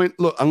 I mean,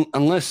 look,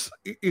 unless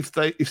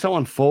if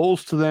someone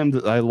falls to them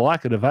that they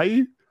like at a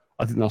value,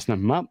 I think they'll snap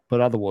them up. But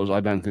otherwise, I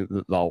don't think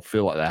that they'll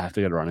feel like they have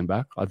to get a running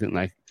back.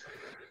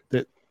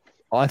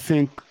 I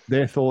think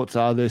their thoughts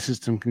are their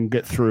system can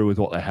get through with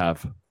what they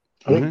have.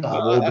 I'm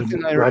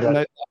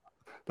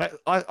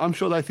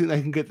sure they think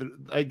they can get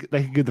they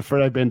can give the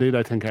Fredo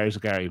Bandito 10 carries a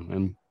game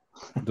and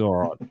do all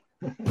right.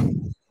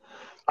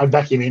 I'd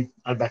back him in.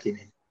 I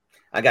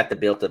got the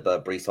built up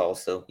Brees Hall,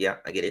 so yeah,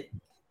 I get it.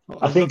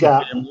 I think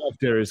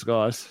Darius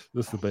guys,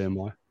 this is the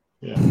BMI.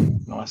 Yeah,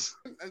 nice.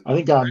 I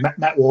think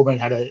Matt Warburton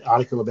had an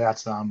article about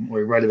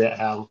where he wrote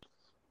about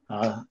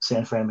how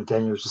San Fran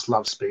McDaniels just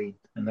loves speed,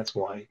 and that's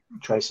why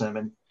Trey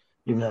Sermon,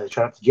 even though they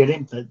tried to get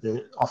him,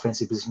 the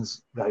offensive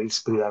positions value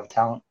speed over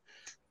talent.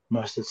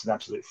 Most of it's an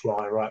absolute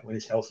fly, right, when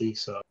he's healthy.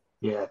 So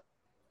yeah,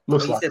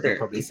 looks like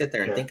you sit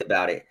there and think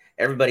about it.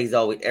 Everybody's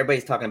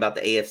talking about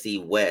the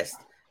AFC West,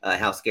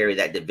 how scary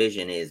that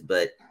division is,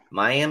 but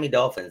Miami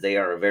Dolphins, they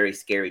are a very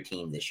scary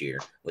team this year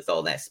with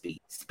all that speed.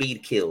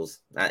 Speed kills.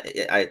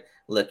 I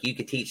look, you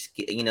could teach,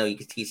 you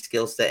could teach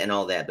skill set and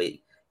all that, but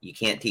you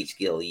can't teach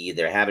skill. You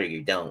either have it or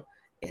you don't,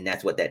 and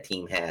that's what that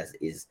team has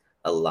is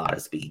a lot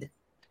of speed.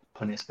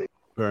 Plenty of speed.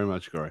 Very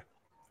much agree.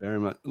 Very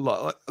much.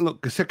 Look,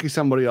 Gesicki's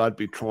somebody I'd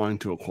be trying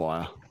to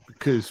acquire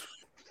because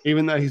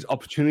even though his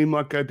opportunity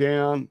might go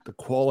down, the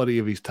quality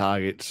of his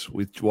targets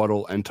with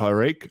Waddle and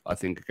Tyreek, I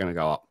think, are going to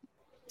go up.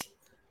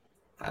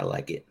 I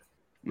like it.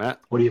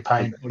 Matt? What are you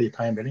paying,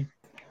 Benny?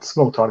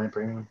 Small tight end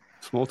premium.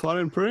 Small tight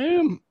end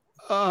premium?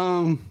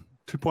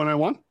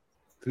 2.01.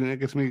 Think that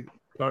gets me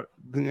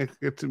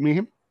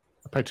him?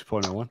 I pay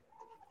 2.01.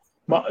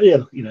 Well,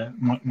 yeah,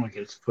 might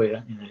get it for you.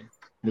 In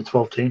the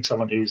 12 team,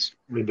 someone who's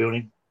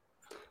rebuilding.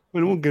 I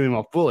mean, it won't get him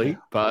off bully,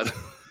 but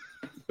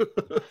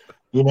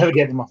you never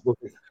get him off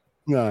bully.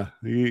 No,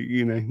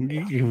 you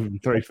give him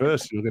 3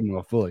 first, you'll get him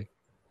off bully.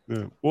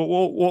 Yeah.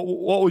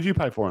 What would you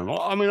pay for him?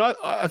 I mean,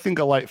 I think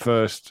a late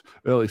first,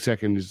 early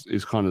second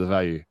is kind of the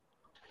value.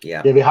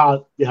 Yeah, it'd be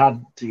hard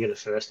to get it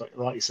first.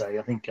 Like you say,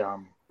 I think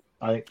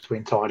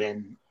between tight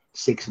end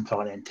 6 and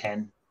tight end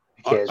 10,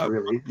 who cares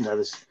really?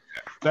 There's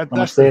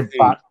that's there,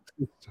 but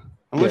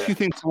unless you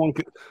think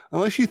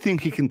unless you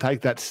think he can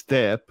take that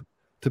step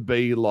to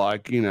be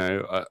like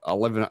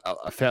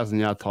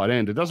 1,000-yard tight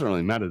end, it doesn't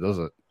really matter, does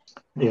it?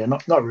 Yeah,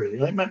 not really.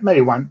 Like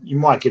maybe one. You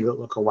might get it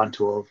like a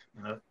 112,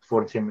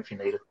 40 him if you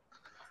need it.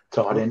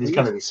 Tight end. He's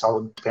going to be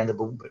solid,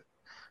 dependable, but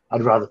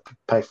I'd rather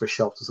pay for a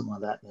Schultz or something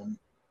like that than.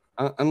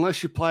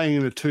 Unless you're playing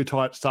in a two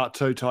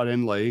tight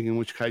end league, in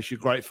which case you're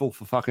grateful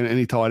for fucking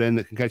any tight end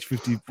that can catch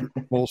 50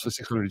 balls for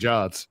 600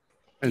 yards,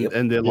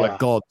 and they're like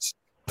gods.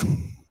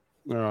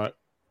 All right,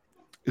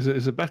 is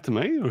it back to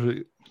me or is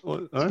it?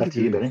 It's back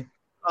to you, Benny.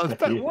 It's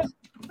back to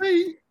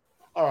me.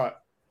 All right,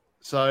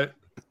 so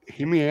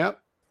hear me out.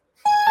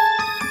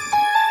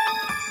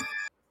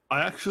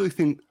 I actually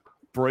think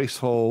Brees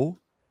Hall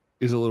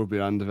is a little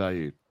bit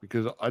undervalued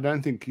because I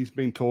don't think he's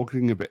been talked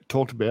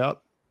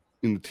about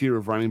in the tier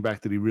of running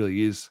back that he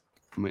really is.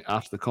 I mean,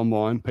 after the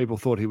combine, people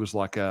thought he was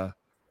like a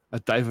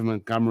David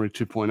Montgomery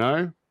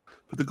 2.0,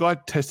 but the guy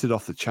tested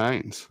off the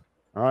chains.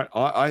 All right,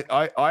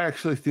 I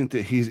actually think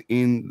that he's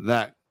in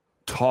that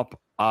top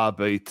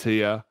RB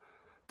tier,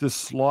 just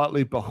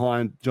slightly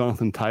behind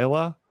Jonathan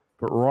Taylor,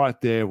 but right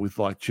there with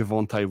like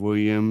Javonte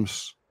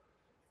Williams.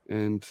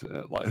 And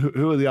like,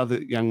 who are the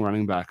other young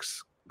running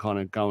backs kind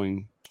of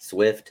going?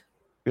 Swift.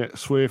 Yeah,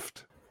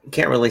 Swift. You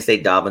can't really say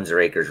Dobbins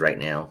or Akers right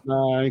now.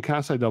 No, you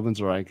can't say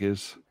Dobbins or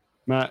Akers.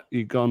 Matt,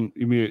 you gone?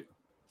 You mute.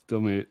 Still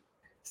mute.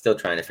 Still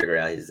trying to figure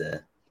out his.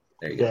 There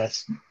you go.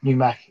 Yes, new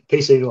Mac.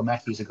 PC or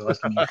Mac user, guys.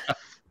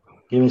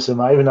 Give me some.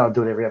 Even though I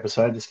do it every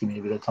episode, just give me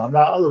a bit of time.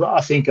 No,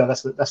 I think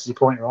that's the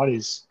point, right?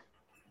 Is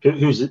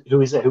who is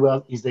there? Who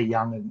else is there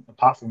young? And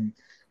apart from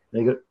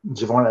they got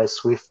Javonte,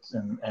 Swift,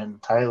 and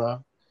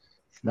Taylor.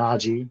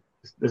 Najee,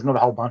 there's not a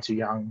whole bunch of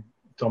young,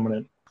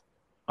 dominant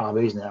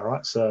RBs now,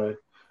 right? So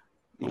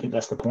I think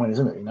that's the point,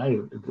 isn't it?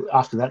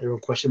 After that, there are all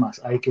question marks.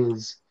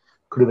 Akers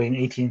could have been,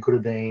 Etienne could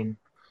have been,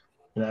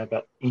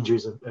 but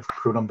injuries have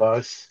accrued on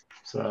both.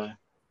 So,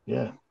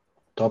 yeah,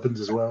 Dobbins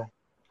as well.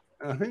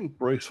 I think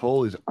Brees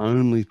Hall is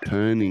only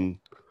turning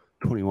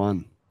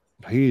 21.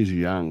 He is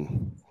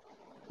young.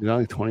 He's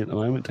only 20 at the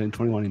moment, turned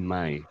 21 in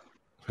May.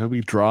 He'll be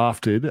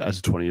drafted as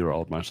a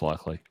 20-year-old, most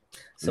likely.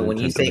 So when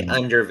you say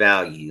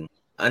undervalue,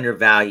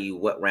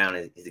 what round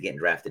is it getting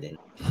drafted in?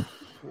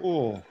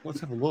 Oh, let's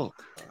have a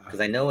look. Because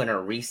I know in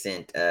our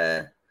recent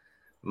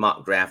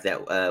mock draft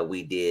that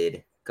we did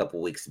a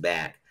couple weeks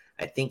back,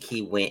 I think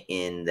he went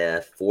in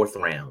the 4th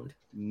round.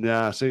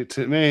 Nah, see,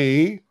 to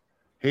me,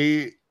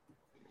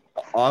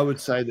 I would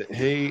say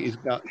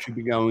that should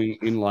be going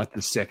in like the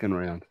 2nd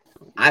round.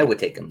 I would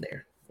take him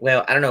there.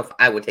 Well, I don't know if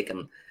I would take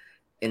him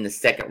in the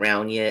 2nd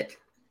round yet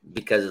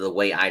because of the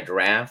way I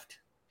draft.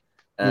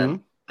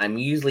 I'm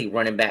usually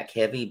running back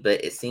heavy,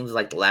 but it seems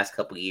like the last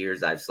couple of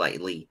years I've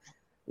slightly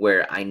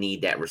where I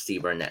need that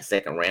receiver in that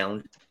 2nd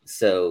round.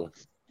 So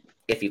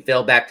if he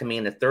fell back to me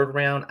in the 3rd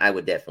round, I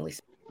would definitely.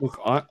 Look,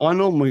 I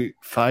normally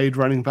fade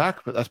running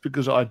back, but that's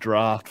because I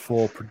draft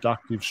for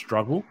productive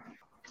struggle.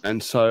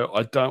 And so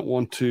I don't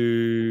want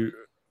to,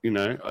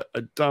 I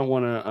don't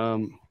want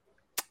to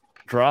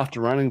draft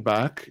a running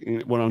back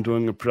when I'm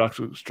doing a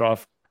productive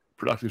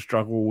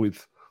struggle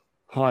with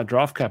high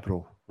draft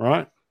capital,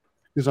 right?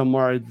 Because I'm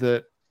worried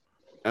that,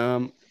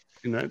 the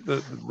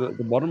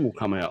bottom will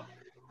come out.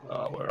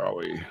 Where are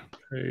we?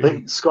 I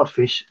think Scott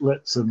Fish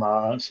let some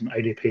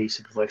ADP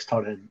Superflex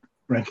tight end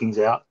rankings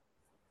out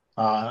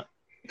a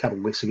couple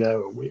of weeks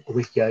ago, or a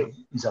week ago.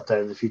 He's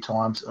updated a few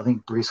times. I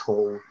think Breece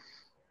Hall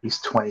is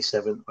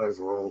 27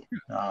 overall,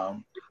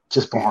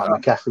 just behind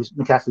McCaffrey.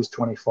 McCaffrey's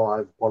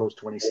 25, Waddle's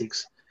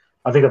 26.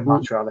 I think I'd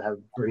much rather have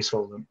Breece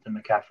Hall than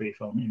McCaffrey if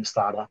I'm in a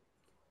starter.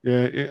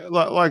 Yeah.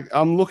 Like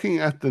I'm looking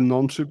at the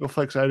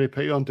non-Superflex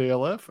ADP on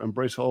DLF, and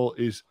Breece Hall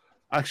is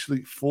actually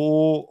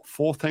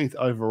 14th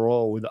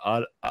overall with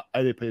an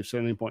ADP of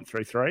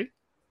 17.33.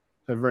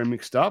 So very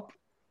mixed up.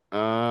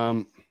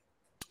 It's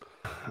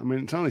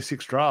only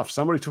 6 drafts.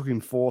 Somebody took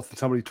him 4th and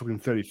somebody took him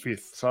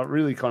 35th. So it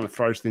really kind of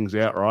throws things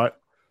out, right?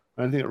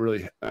 I don't think it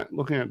really,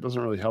 looking at it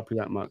doesn't really help you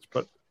that much.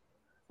 But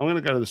I'm going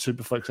to go to the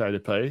Superflex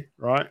ADP,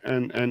 right?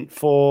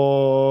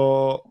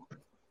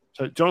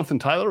 So Jonathan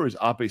Taylor is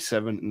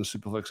RB7 in the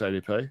Superflex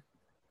ADP.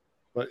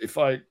 But if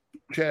I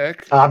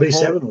check...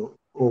 RB7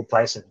 or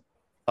play 7?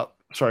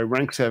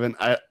 Rank 7,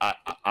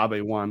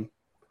 RB1.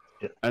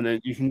 Yep. And then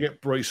you can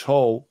get Breece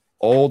Hall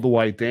all the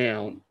way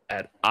down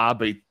at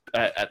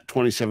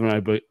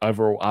 27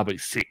 overall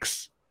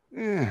RB6.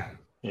 Yeah.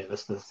 Yeah,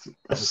 that's the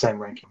same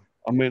ranking.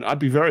 I'd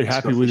be very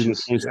happy with him at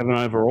 27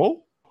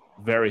 overall.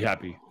 Very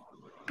happy.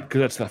 Because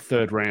that's the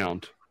 3rd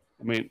round.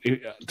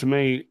 To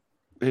me,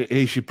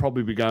 he should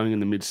probably be going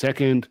in the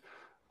mid-2nd.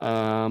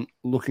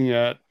 Looking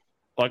at,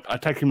 I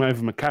take him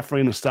over McCaffrey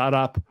in a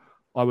startup.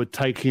 I would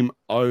take him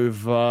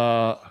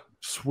over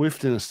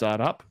Swift in a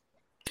startup.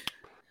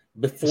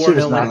 Before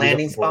knowing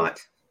landing spot?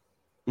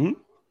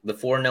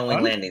 Before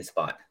knowing landing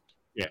spot.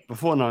 Yeah,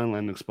 before knowing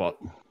landing spot.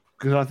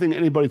 Because I think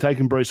anybody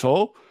taking Breece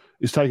Hall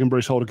is taking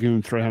Breece Hall to give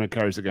him 300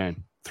 carries a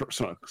game.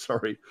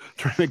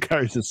 300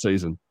 carries this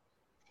season.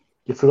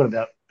 You forgot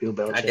about Bill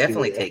Belichick. I'd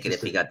definitely take it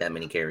if he got that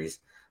many carries.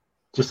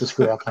 Just to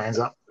screw our plans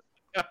up.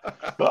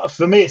 But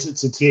for me,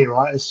 it's a tier,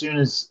 right? As soon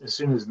as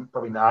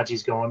probably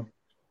Najee's gone,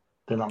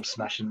 then I'm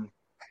smashing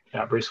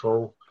out Breece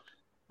Hall.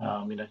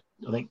 I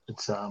think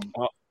it's I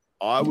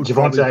would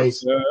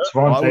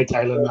Javonte,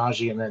 Taylor,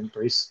 Najee, and then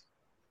Breece.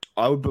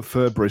 I would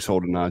prefer Breece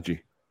Hall to Najee.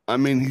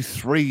 He's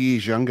 3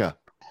 years younger.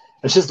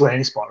 It's just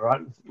landing spot,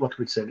 right? Like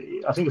we said,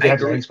 I think if he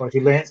had a landing spot, if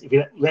he lands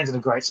in a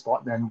great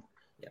spot, then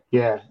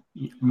you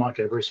might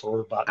go Breece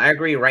Hall. But I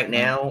agree. Right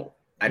now,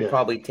 I'd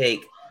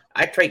take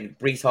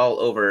Breece Hall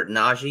over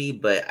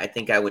Najee, but I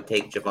think I would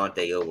take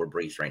Javonte over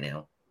Breece right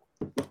now.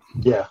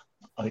 Yeah,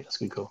 I think that's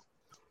a good call.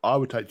 I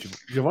would take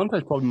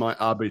Javonte's probably my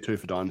RB2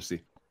 for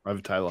Dynasty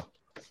over Taylor.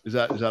 Is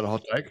that a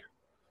hot take?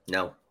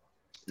 No,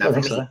 not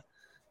for me. So.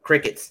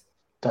 Crickets.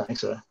 Don't think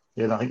so.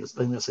 Yeah, I think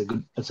that's a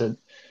good. It's a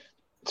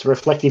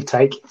reflective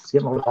take. It's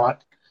getting a lot of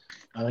hype.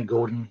 I think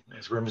Gordon.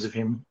 There's rumors of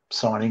him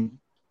signing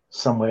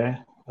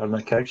somewhere. I don't know,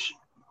 coach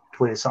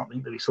tweeted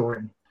something that he saw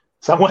in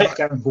somewhere. I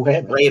can't remember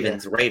where.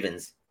 Ravens.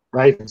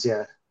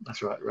 Yeah,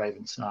 that's right.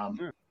 Ravens.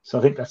 So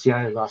I think that's the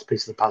only last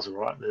piece of the puzzle,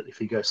 right? That if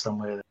he goes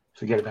somewhere,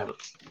 forget about it.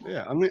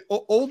 Yeah,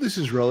 all this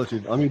is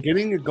relative.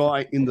 Getting a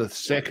guy in the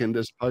 2nd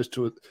as opposed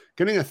to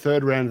getting a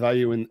 3rd round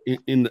value in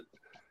the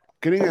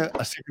getting a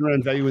 2nd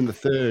round value in the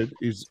 3rd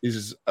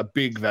is a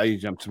big value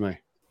jump to me.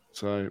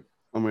 So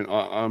I'm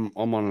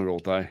on it all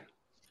day.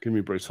 Give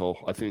me Breece Hall.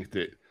 I think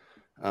that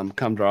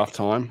come draft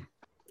time,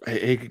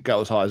 he could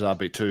go as high as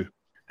RB2.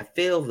 I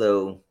feel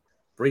though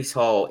Breece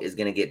Hall is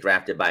going to get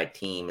drafted by a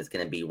team. It's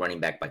going to be running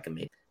back by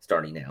committee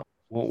starting now.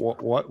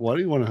 Why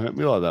do you want to hurt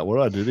me like that? What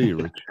did I do to you,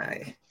 Rich?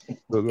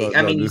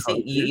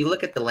 You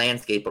look at the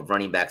landscape of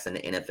running backs in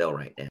the NFL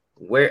right now.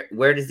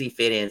 Where does he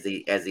fit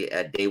in as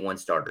a day 1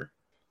 starter?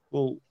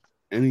 Well,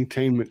 any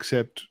team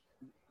except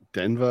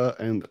Denver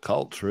and the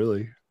Colts,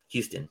 really.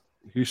 Houston,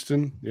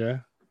 yeah.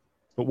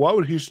 But why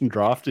would Houston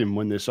draft him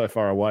when they're so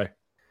far away?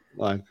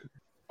 I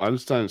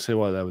just don't see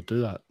why they would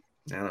do that.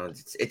 I don't know.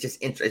 It's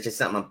just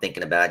something I'm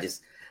thinking about.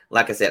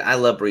 Like I said, I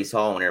love Breece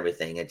Hall and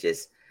everything. It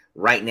just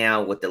right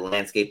now with the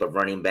landscape of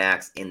running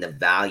backs and the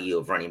value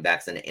of running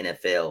backs in the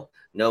NFL,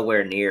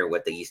 nowhere near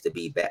what they used to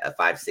be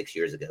 5-6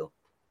 years ago.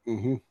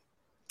 Mm-hmm.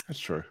 That's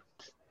true.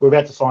 We're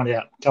about to find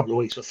out a couple of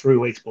weeks or 3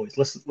 weeks, boys.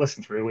 Less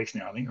than 3 weeks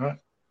now, I think, right?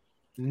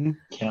 Mm-hmm.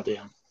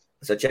 Countdown.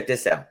 So check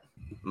this out.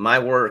 My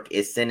work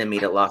is sending me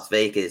to Las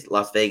Vegas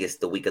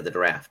the week of the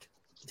draft.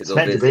 to It's go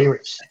meant to visit. be,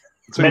 Rich.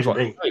 It meant seems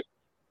to like hey,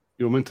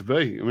 you're meant to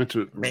be. You're meant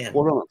to Man,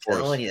 report on it for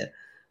telling us. you,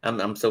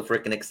 I'm so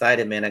freaking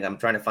excited, man. I'm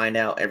trying to find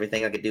out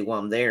everything I could do while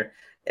I'm there.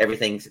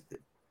 Everything's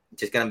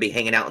just gonna be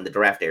hanging out in the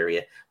draft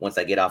area once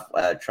I get off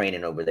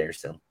training over there.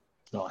 So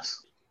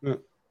Nice.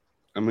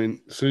 I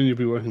mean, soon you'll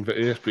be working for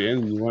ESPN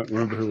and you won't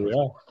remember who we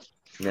are.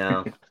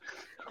 no,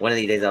 one of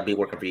these days I'll be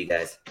working for you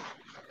guys.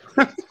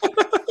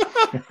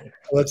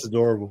 That's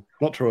adorable.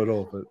 Not true at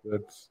all, but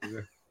that's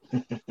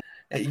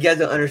You guys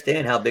don't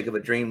understand how big of a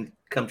dream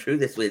come true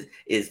this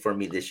is for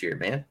me this year,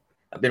 man.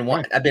 I've been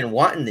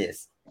wanting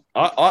this.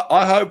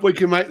 I hope we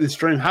can make this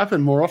dream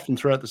happen more often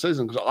throughout the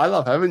season because I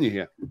love having you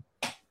here.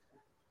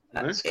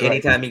 That's great.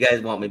 Anytime you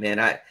guys want me,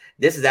 man.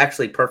 This is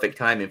actually perfect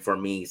timing for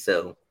me.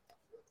 So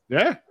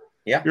Yeah.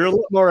 Yeah. You're a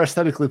lot more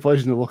aesthetically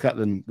pleasing to look at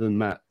than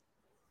Matt.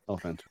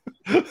 Offense.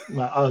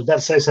 Well, I was about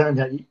to say something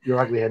about your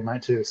ugly head,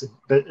 mate, too. It's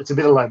a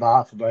bit of low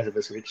bar for both of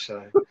us, Rich. So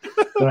I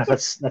don't know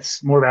if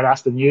that's more about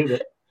us than you,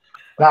 but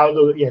no,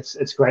 look, yeah,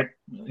 it's great.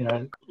 You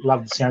know,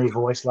 love the sound of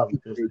your voice, love the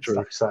stuff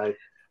you say.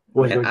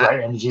 Always got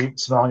great energy,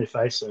 smile on your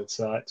face, so it's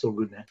all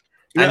good now.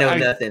 I know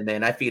nothing,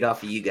 man. I feed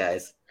off of you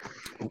guys.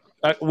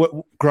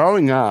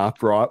 Growing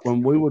up, right,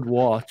 when we would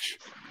watch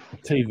a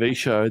TV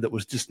show that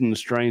was just an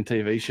Australian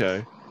TV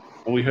show,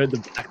 and we heard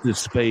the actors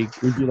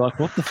speak, we'd be like,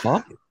 "What the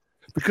fuck?"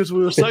 Because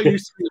we were so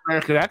used to the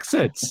American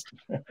accents.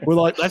 We're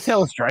like, "That's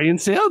how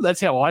Australians sound.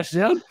 That's how I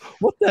sound.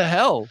 What the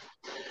hell?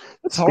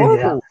 That's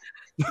horrible."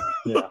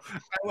 Yeah.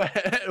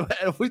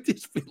 And we'd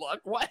just be like,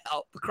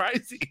 "Wow,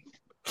 crazy."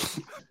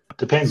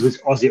 Depends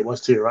which Aussie it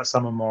was too, right?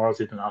 Some are more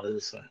Aussie than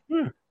others. So.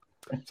 Yeah.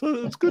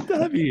 So it's good to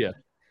have you here.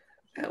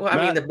 Well,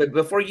 I mean,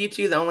 before you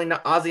two, the only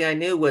Aussie I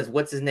knew was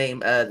what's his name,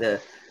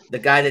 the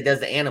guy that does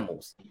the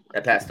animals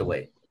that passed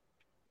away.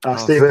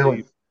 Steve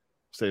Irwin.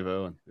 Steve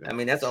Irwin. Yeah. I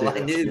mean, that's all I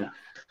knew. Yeah.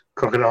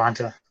 Crocodile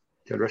Hunter.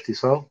 God rest his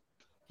soul.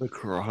 The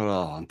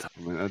Crocodile Hunter.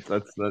 I mean,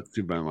 that's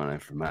too bad my name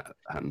for Matt.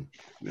 And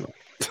anyway,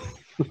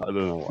 I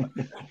don't know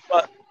why.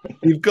 But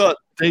you've got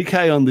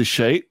DK on the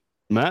sheet,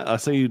 Matt. I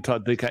see you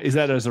type DK. Is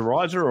that as a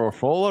riser or a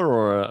faller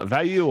or a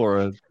value or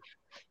a?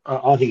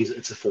 I think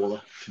it's a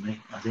faller for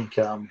me. I think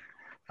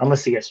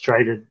unless he gets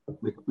traded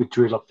with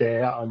Drew Lock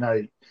there, I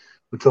know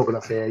we're talking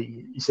off there.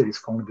 You said he's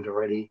fallen a bit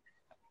already.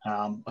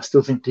 I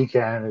still think DK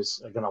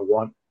owners are going to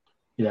want,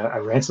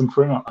 a ransom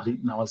for him. I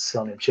think no one's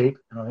selling him cheap,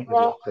 and I think with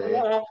Lock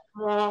there,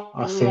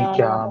 I think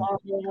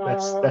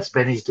that's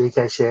Benny's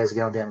DK shares are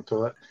going down the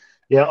toilet.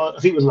 Yeah, I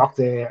think with Lock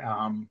there,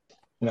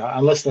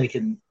 unless they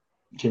can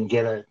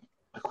get a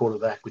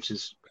quarterback, which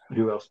is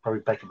who else?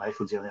 Probably Baker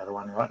Mayfield's the only other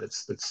one, right?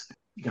 That's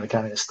going to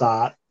come in and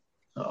start.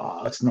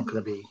 It's not going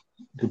to be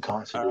good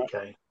times for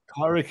DK.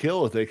 Tyreek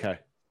Hill or DK?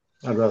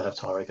 I'd rather have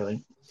Tyreek, I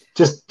think.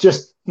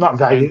 Just not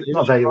value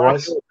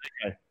wise.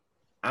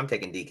 I'm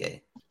taking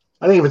DK.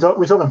 I think if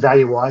we're talking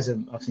value wise,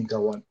 and I think I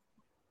want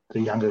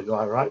the younger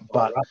guy, right?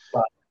 But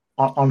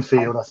on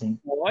field, I think.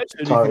 Why do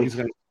you think he's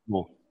going to get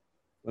more?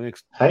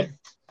 Hey,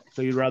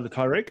 so you'd rather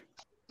Tyreek?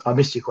 I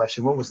missed your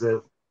question. What was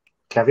the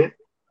caveat?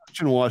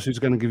 Production-wise, who's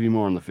going to give you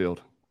more on the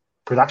field?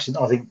 Production,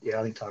 I think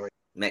Tyreek.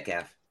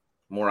 Metcalf,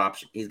 more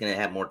option. He's going to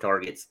have more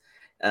targets.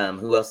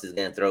 Who else is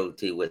going to throw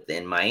to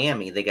within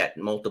Miami? They got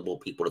multiple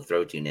people to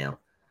throw to now.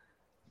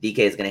 DK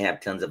is going to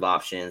have tons of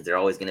options. They're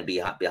always going to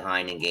be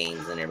behind in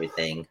games and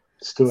everything.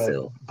 Let's do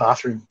a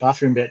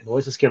bathroom bet,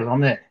 boys. Let's get it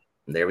on there.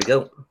 There we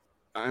go.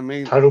 I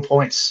mean, total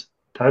points.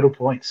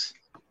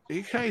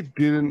 DK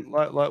didn't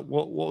like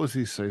what was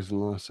his season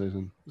last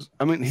season?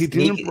 I mean, he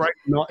didn't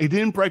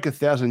break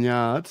 1,000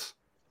 yards,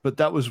 but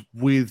that was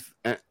with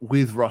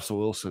Russell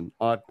Wilson.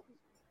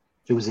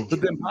 It was injured.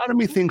 But then part of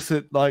me thinks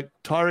that like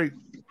Tyler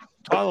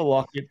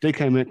Lockett,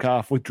 DK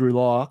Metcalf with Drew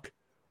Lock,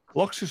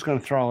 Lock's just going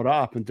to throw it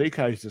up, and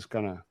DK's just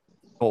going to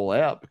fall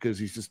out because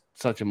he's just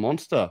such a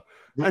monster.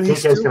 And he's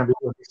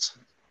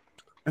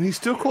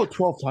still caught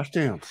 12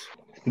 touchdowns.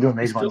 You're doing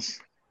these ones.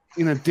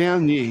 In a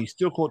down year, he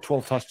still caught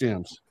 12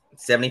 touchdowns.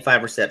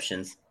 75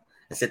 receptions.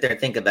 And sit there and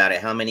think about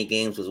it. How many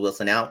games was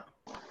Wilson out?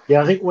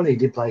 Yeah, I think when he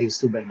did play, he was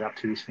still banged up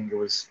too. His finger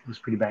was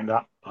pretty banged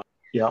up. But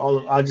yeah,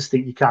 I just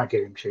think you can't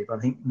get him cheap. I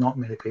think not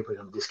many people are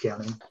going to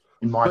discount him,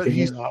 in my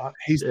opinion.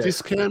 He's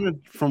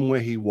discounted from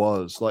where he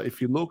was. Like if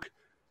you look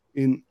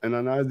in, and I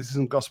know this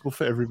isn't gospel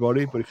for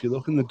everybody, but if you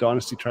look in the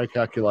Dynasty Trade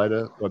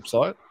Calculator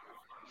website,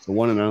 the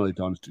one and only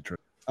Dynasty Trade,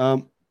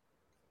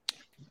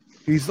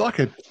 he's like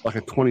a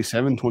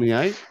 27,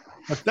 28.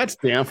 Like that's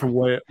down from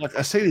where like a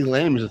CeeDee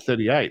Lamb is a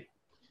 38.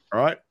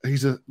 Right?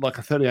 He's a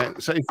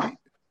 38. So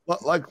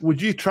would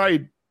you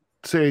trade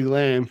CeeDee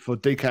Lamb for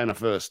DK in a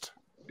first?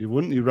 You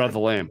wouldn't. You'd rather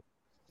Lamb.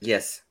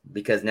 Yes,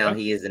 because now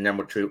he is the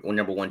number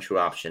one true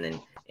option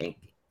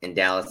in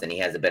Dallas, and he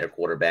has a better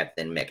quarterback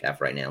than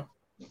Metcalf right now.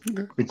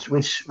 Okay.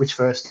 Which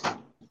first?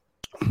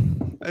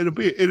 It'd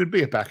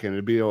be a back end.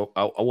 It'd be a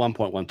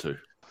 1.12.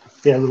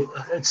 Yeah, look,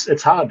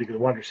 it's hard because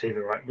wide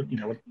receiver, right? But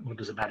what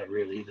does it matter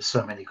really? There's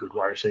so many good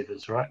wide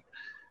receivers, right?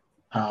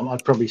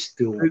 I'd probably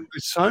still. There's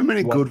so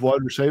many good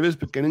wide receivers,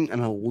 but getting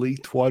an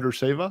elite wide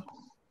receiver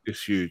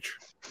is huge.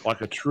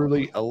 Like a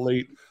truly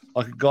elite.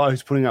 like a guy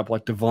who's putting up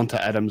like Devonta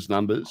Adams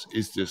numbers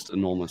is just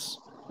enormous.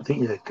 I think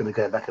you're going to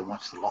go back and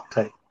watch the lock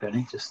tape,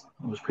 Benny. It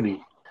was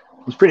pretty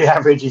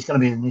average. He's going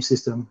to be in the new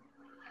system.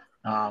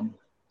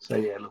 So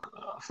yeah, look,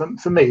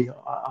 for me,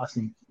 I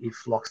think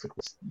if Lock's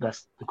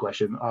that's the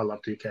question. I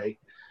love DK.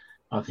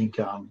 I think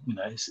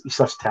he's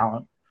such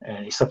talent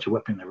and he's such a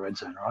weapon in the red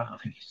zone, right? I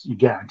think you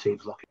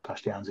guaranteed Lock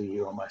touchdowns a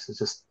year almost. It's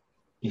just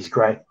he's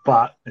great,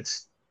 but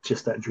it's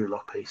just that Drew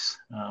Lock piece.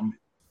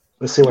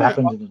 Let's see what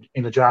happens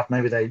in the draft.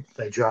 Maybe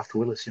they draft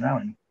Willis,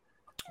 and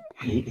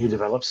he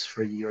develops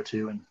for a year or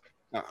two. And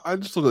I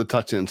just look at the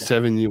touchdown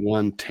 7 year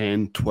 1,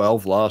 10,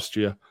 12 last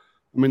year.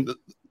 I mean,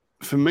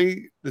 for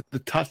me, the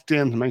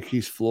touchdowns make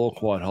his floor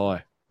quite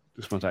high.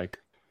 Just my take.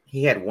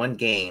 He had one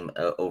game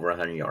over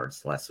 100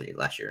 yards last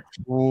year.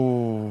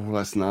 Oh,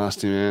 that's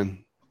nasty,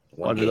 man.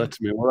 Why do that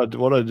to me?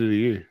 What I do to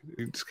you?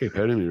 You just keep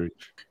hurting me,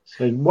 Rich.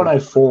 So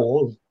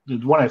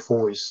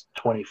 104 is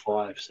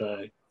 25.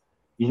 So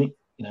you think,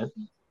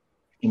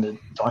 in the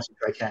Dyson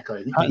Drake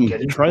calculator, you can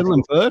get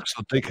Traylon Burks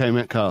or DK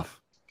Metcalf?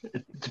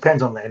 It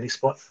depends on landing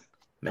spot.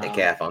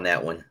 Metcalf on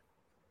that one.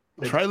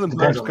 Traylon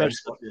Burks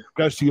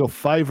goes to your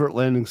favorite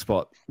landing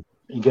spot.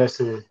 He goes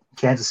to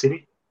Kansas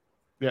City?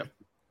 Yeah,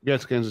 he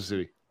goes to Kansas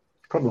City.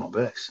 Probably not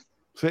Burks.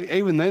 See,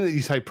 even then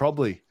you say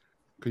probably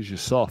because you're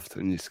soft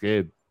and you're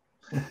scared.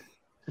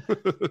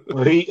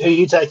 Well, who are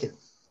you taking?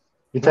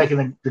 You're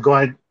taking the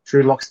guy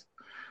Drew Lock's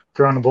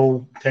throwing the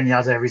ball 10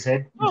 yards over his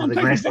head into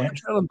the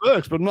grandstand? Traylon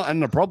Burks, but I'm not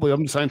in the probably.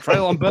 I'm just saying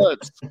Traylon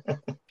Burks.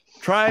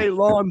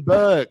 Traylon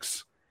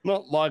Burks.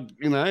 Not like,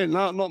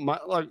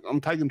 not like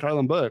I'm taking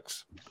Traylon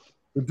Burks.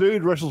 The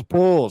dude wrestles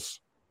paws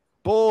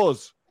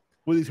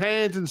with his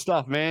hands and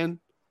stuff, man.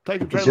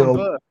 Taking Traylon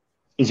Burks.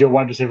 Is your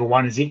wide receiver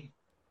one, is he?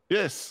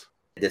 Yes.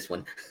 This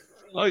one.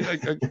 Like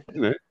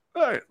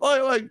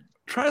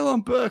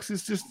Traylon Burks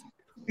is just,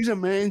 he's a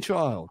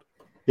man-child.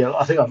 Yeah,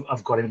 I think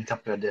I've got him in a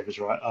couple of endeavors,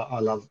 right? I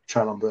love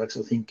Traylon Burks.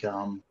 I think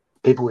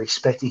people were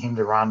expecting him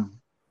to run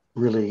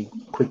really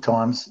quick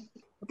times.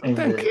 I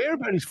don't care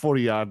about his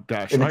 40-yard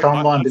dash. In the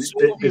combine,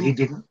 but he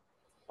didn't.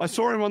 I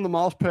saw him on the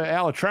miles per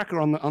hour tracker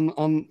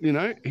on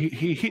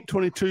he hit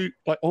 22,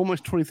 like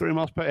almost 23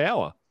 miles per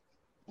hour.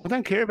 I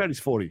don't care about his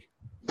 40.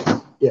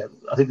 Yeah,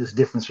 I think there's a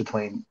difference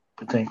between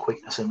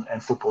quickness and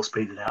football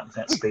speed and out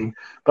that speed.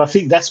 But I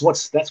think that's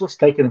what's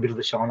taken a bit of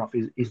the shine off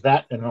is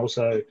that, and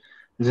also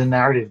there's a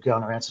narrative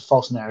going around. It's a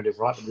false narrative,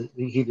 right? But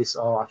you hear this,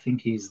 I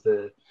think he's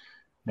the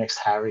next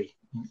Harry.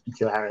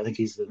 I think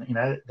he's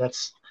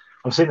that's.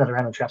 I've seen that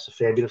around the traps a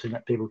fair bit. I've seen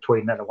that people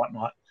tweeting that and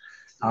whatnot.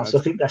 So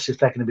I think that's just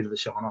taking a bit of the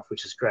shine off,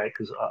 which is great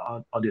because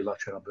I do like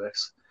Traylon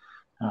Burks.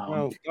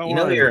 Who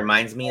he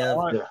reminds me of?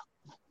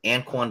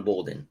 Anquan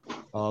Bolden.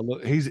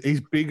 Look, he's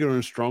bigger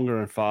and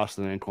stronger and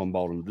faster than Anquan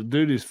Bolden. The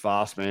dude is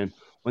fast, man.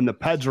 When the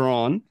pads are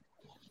on,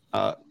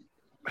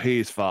 he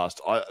is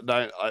fast.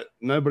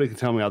 Nobody can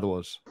tell me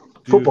otherwise.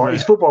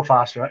 He's football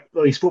fast, right?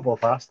 Well, he's football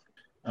fast.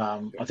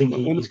 I think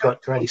he's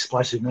got great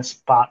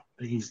explosiveness, but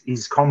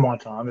his combine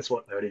time, that's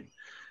what hurt him.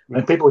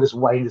 And people are just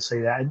waiting to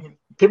see that. And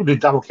people do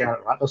double count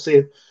it, right? They'll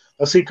see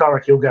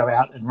Tyreek Hill go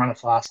out and run a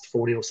fast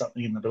 40 or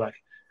something, and they'll be like,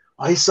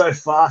 "Oh, he's so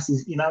fast."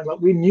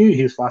 We knew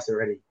he was fast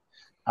already.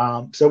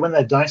 So when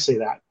they don't see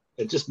that,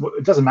 it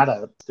doesn't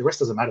matter. The rest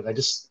doesn't matter. They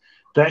just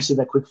don't see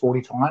that quick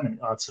 40 time, and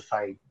it's a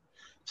fade.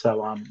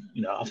 So I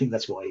think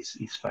that's why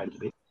he's faded a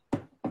bit.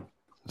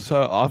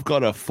 So I've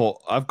got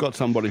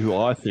somebody who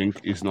I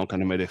think is not going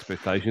to meet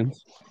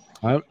expectations.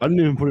 I didn't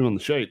even put him on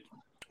the sheet,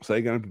 so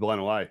they're going to be blown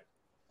away.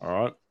 All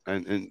right.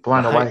 And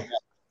blown away.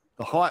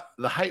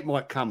 The hate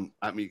might come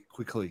at me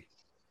quickly,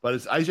 but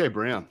it's AJ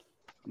Brown.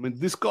 I mean,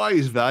 this guy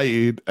is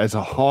valued as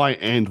a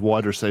high-end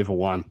wide receiver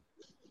one,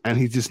 and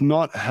he just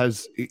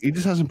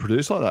hasn't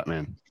produced like that,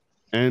 man.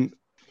 And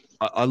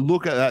I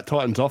look at that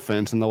Titans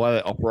offense and the way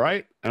they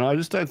operate, and I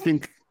just don't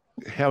think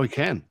how he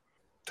can.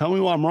 Tell me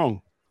why I'm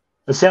wrong.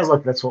 It sounds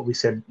like that's what we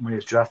said when he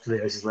was drafted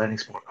there as his landing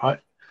spot, right?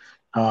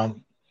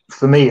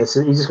 For me, he's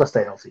just got to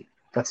stay healthy.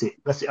 That's it.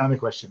 That's the only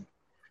question.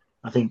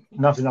 I think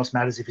nothing else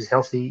matters. If he's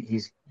healthy,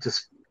 he's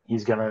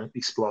going to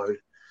explode.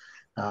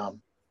 So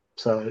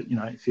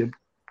if it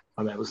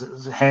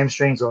was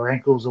hamstrings or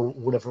ankles or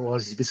whatever it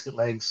was, his biscuit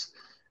legs.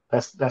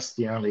 That's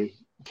the only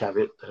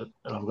caveat that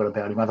I've got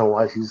about him.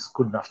 Otherwise, he's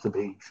good enough to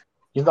be.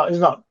 He's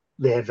not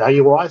there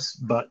value wise,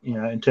 but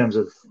in terms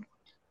of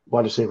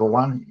wide receiver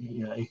one,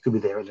 he could be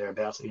there or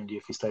thereabouts at the end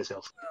if he stays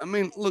healthy. I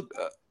mean, look,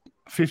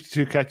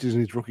 52 catches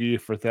in his rookie year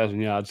for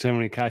 1,000 yards,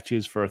 70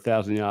 catches for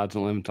 1,000 yards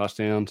and 11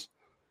 touchdowns.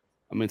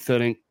 I mean,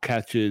 13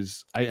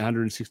 catches,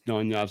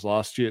 869 yards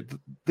last year.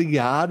 The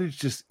yardage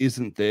just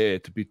isn't there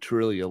to be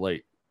truly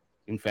elite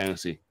in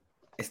fantasy.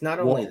 It's not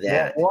only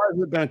that. Why is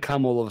it going to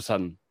come all of a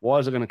sudden? Why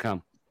is it going to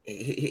come?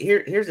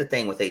 Here's the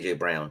thing with AJ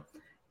Brown,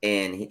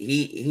 and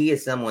he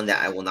is someone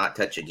that I will not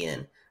touch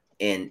again,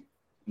 and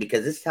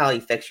because this is how he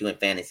affects you in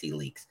fantasy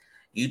leagues.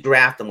 You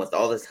draft him with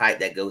all this hype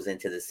that goes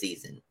into the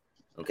season.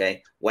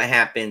 Okay, what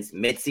happens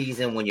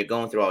mid-season when you're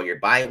going through all your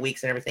bye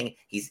weeks and everything?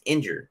 He's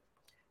injured.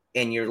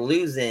 And you're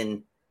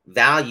losing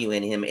value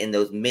in him in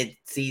those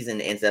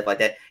mid-season and stuff like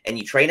that. And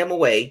you trade him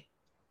away,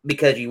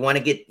 because you want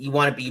to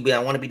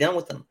be done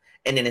with him.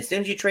 And then as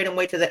soon as you trade him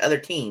away to the other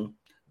team,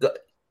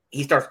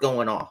 he starts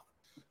going off.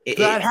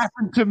 That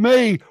happened to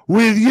me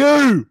with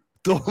you.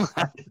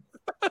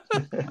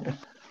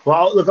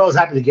 Well, look, I was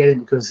happy to get him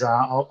because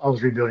I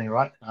was rebuilding,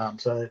 right?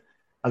 So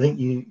I think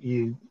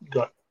you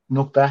got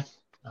Nook back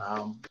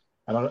and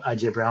I got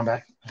AJ Brown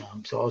back.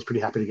 So I was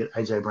pretty happy to get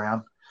AJ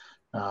Brown.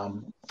 I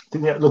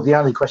think the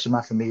only question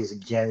mark for me is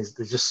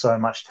there's just so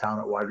much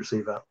talent at wide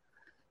receiver.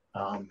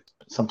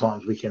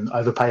 Sometimes we can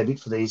overpay a bit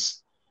for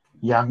these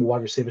young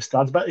wide receiver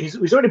studs, but he's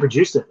already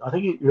produced it. I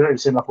think he's already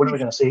seen, like, when are we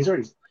going to see? He's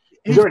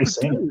already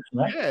seen it. You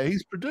know? Yeah,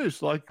 he's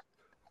produced,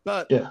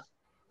 but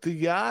the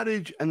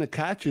yardage and the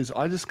catches,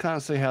 I just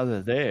can't see how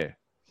they're there.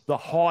 The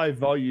high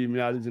volume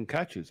yardage and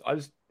catches,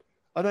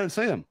 I don't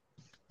see them.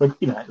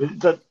 But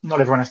not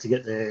everyone has to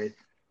get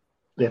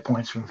their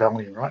points from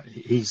volume, right?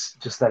 He's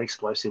just that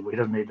explosive. We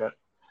don't need that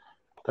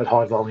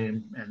high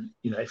volume, and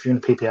if you're in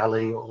a PPR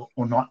league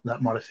or not,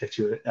 that might affect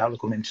your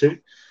outlook on him too.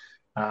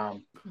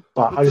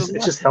 But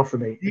it's just health for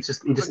me. He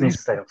just needs to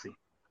stay healthy.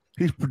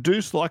 He's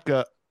produced like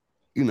a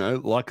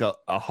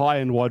high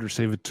end wide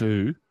receiver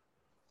 2,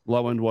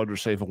 low end wide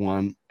receiver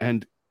 1,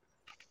 and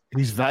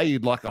he's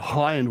valued like a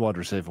high end wide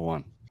receiver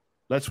 1.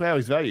 That's how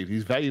he's valued.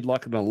 He's valued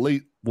like an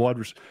elite wide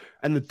receiver,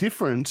 and the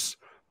difference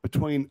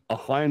between a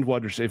high end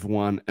wide receiver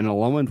 1 and a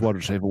low end wide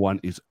receiver 1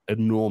 is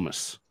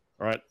enormous,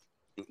 right?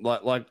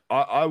 Like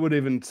I would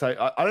even say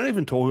I don't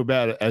even talk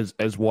about it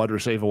as wide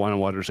receiver 1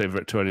 and wide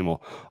receiver 2 anymore.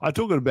 I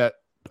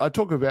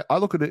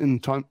look at it in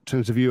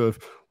terms of view of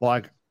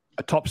like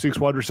a top 6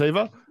 wide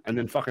receiver and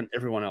then fucking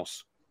everyone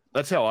else.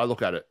 That's how I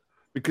look at it.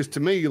 Because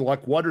to me,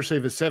 like wide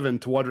receiver 7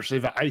 to wide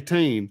receiver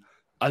 18,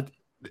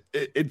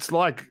 it's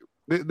like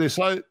they're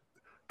so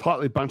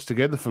tightly bunched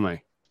together for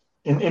me.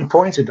 In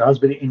points it does,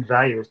 but in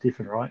value it's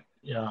different, right?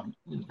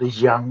 These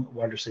young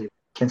wide receivers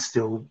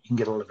you can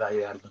get a lot of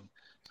value out of them.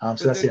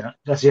 So that's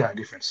the only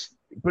difference.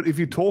 But if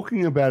you're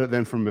talking about it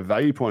then from a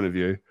value point of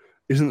view,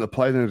 isn't the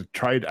play then to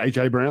trade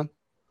AJ Brown?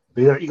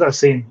 You got to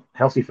see him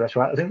healthy first,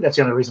 right? I think that's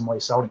the only reason why you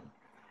sold him,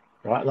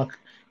 right? Like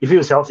if he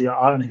was healthy,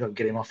 I don't think I could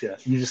get him off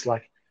yet. You're just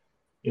like,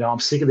 I'm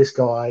sick of this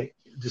guy.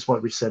 Just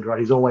what Rich said, right?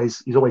 He's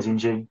always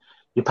injured.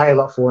 You pay a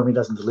lot for him, he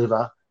doesn't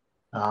deliver.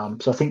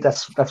 So I think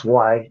that's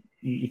why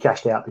you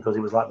cashed out, because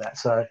he was like that.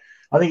 So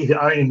I think if you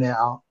own him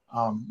now,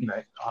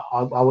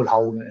 I would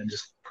hold it and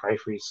just pray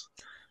for his.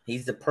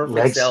 He's the perfect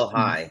legs. sell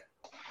high.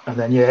 And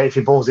then if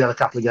he balls out a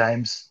couple of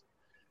games,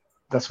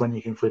 that's when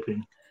you can flip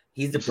him.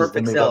 He's the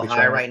perfect sell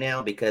high right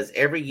now, because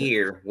every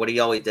year, what he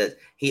always does,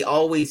 he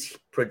always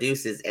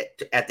produces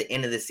at the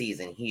end of the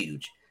season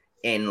huge.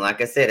 And like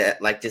I said,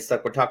 just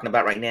like we're talking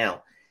about right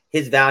now,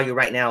 his value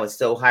right now is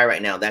so high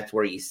right now. That's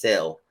where you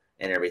sell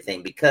and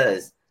everything,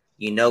 because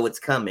it's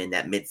coming,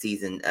 that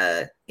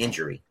midseason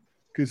injury.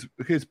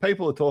 Because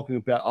people are talking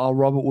about,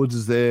 Robert Woods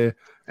is there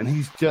and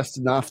he's just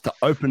enough to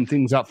open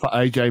things up for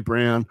AJ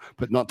Brown,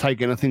 but not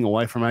take anything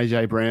away from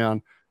AJ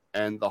Brown.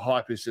 And the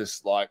hype is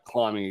just like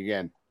climbing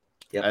again,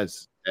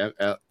 as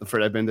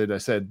Fredo Bendito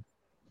said.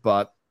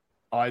 But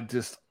I'm at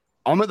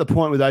the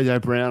point with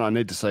AJ Brown, I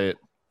need to see it.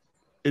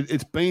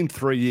 It's been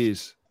 3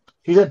 years.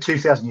 He's had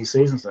 2,000-year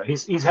seasons though.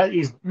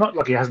 He's not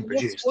like he hasn't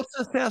produced. What's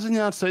a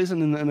 1,000-yard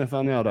season in the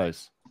NFL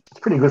nowadays? It's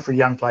pretty good for a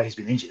young player who's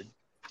been injured.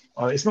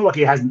 It's not like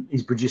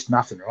he's produced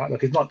nothing, right?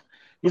 Like he's not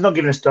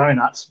giving us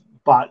donuts,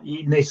 but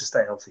he needs to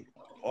stay healthy.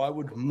 I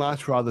would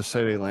much rather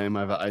CeeDee Lamb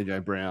over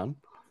AJ Brown,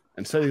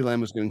 and CeeDee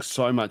Lamb was getting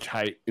so much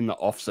hate in the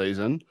off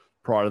season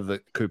prior to the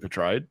Cooper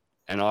trade,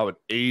 and I would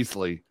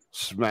easily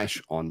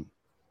smash on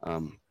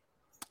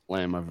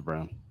Lamb over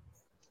Brown.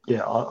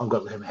 Yeah, I've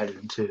got Lamb ahead of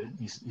him too.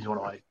 He's one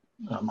of my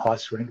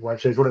highest ranked wide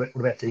receivers. What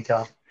about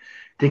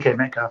DK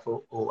Metcalf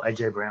or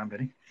AJ Brown,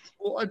 Benny?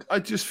 Well, I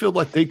just feel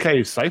like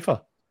DK is safer.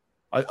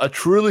 I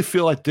truly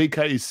feel like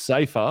DK is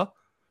safer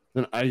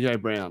than AJ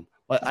Brown.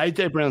 Like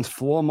AJ Brown's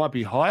floor might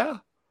be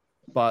higher,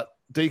 but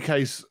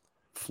DK's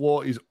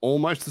floor is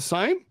almost the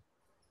same,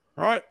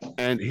 right?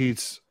 And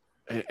his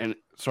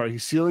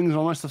ceiling is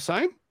almost the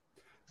same,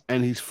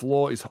 and his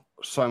floor is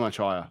so much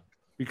higher,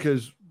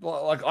 because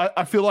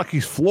I feel like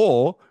his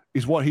floor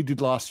is what he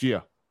did last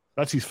year.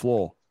 That's his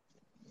floor,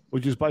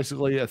 which is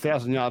basically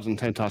 1,000 yards and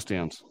 10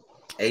 touchdowns.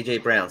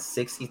 AJ Brown,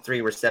 63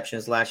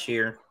 receptions last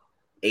year,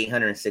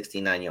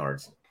 869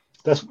 yards.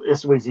 That's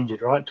when he's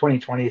injured, right?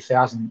 2020,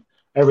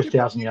 average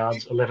 1,000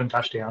 yards, 11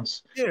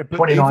 touchdowns. Yeah, but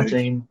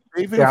 2019,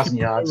 1,000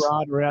 yards.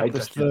 Out the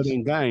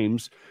 13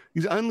 games,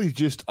 he's only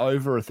just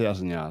over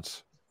 1,000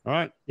 yards. All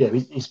right. Yeah,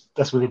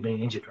 that's with him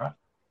being injured, right?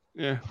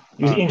 Yeah,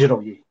 he's injured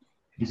all year.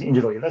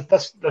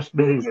 That's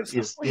you've got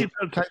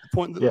to take the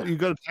point that you've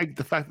got to take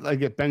the fact that they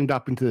get banged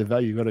up into their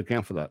value. You've got to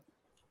account for that.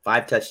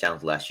 5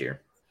 touchdowns last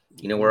year.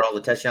 You know where all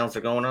the touchdowns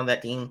are going on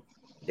that team?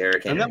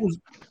 Derrick Henry.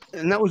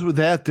 And that was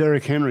without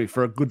Derrick Henry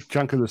for a good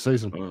chunk of the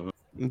season.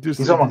 Mm-hmm.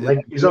 He's on one leg.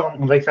 He's on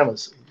one leg,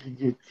 fellas.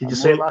 Did you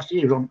see it last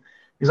year?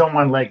 He's on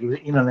one leg. He was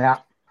in and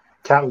out.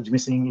 Cartilage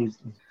missing. He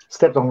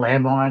stepped on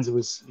landmines. It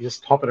was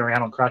just hopping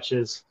around on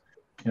crutches.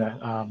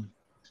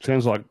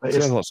 Sounds like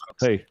Scott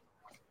P.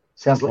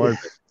 Sounds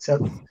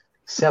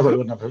Sounds like we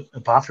wouldn't have a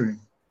bathroom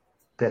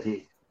bet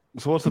here.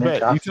 So what's the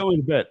Metcalf. bet? You tell me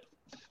the bet.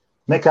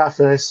 Metcalf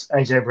versus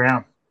AJ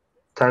Brown.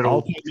 I'll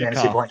Total take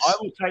fantasy Metcalf. points.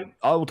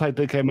 I will take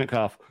DK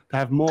Metcalf to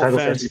have more Total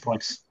fantasy fantasy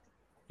points.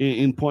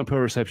 in point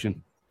per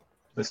reception.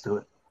 Let's do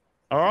it.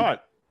 All right.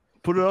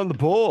 Put it on the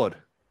board.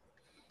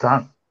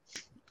 Done.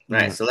 All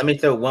right, so let me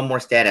throw one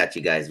more stat at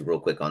you guys real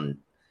quick on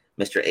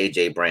Mr.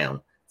 AJ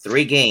Brown.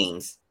 3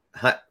 games,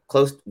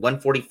 close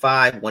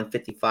 145,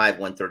 155,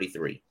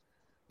 133.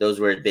 Those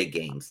were big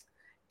games.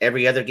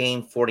 Every other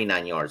game,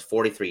 49 yards,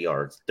 43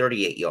 yards,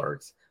 38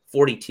 yards,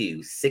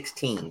 42,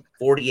 16,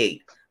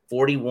 48,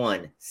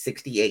 41,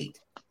 68.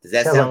 Does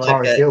that sound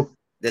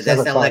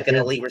like an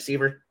elite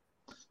receiver?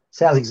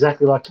 Sounds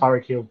exactly like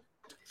Tyreek Hill.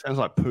 Sounds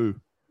like poo.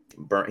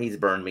 He's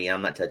burned me.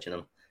 I'm not touching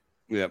him.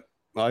 Yep,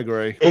 I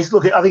agree. I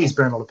think he's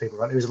burned a lot of people,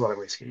 right? There's a lot of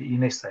risk. He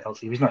needs to stay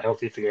healthy. If he's not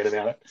healthy, forget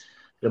about it.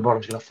 The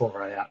bottom's going to fall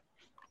right out.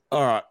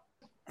 All right.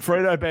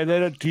 Fredo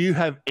Bandetta, do you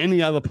have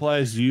any other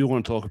players you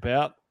want to talk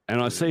about?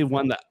 And I see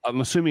one that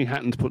I'm assuming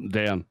Hatton's putting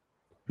down.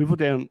 Who put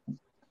down?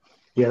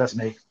 Yeah, that's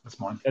me. That's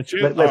mine. That's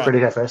you? Let Freddie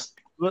go first.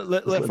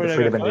 Let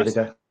Fredo go first.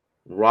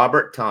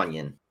 Robert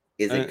Tonyan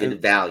is a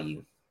good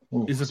value.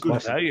 Ooh, is a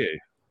good value.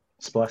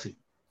 Spicy.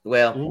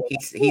 Well,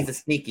 he's a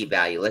sneaky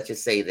value. Let's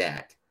just say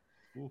that.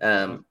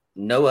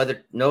 No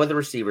other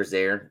receivers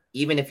there.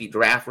 Even if you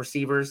draft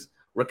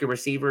rookie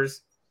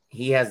receivers,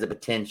 he has the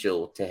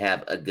potential to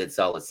have a good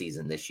solid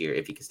season this year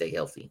if he can stay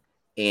healthy.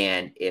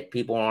 And if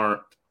people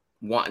aren't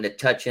wanting to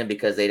touch him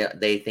because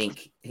they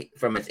think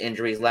from his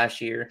injuries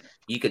last year,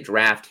 you could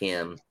draft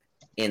him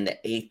in the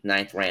 8th,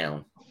 9th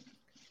round,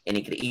 and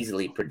he could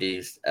easily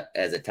produce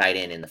as a tight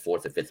end in the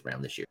 4th or 5th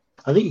round this year.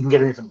 I think you can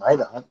get him even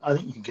later. I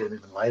think you can get him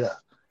even later.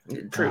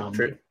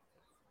 True.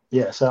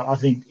 Yeah, so I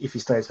think if he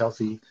stays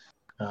healthy,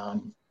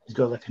 he's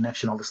got that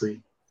connection,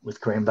 obviously, with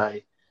Green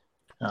Bay.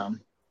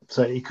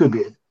 So he could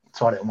be a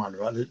tight end 1,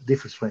 right? The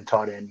difference between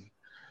tight end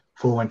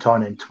 4 and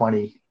tight end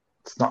 20,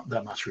 it's not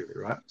that much really,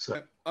 right?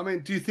 So, I mean,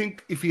 do you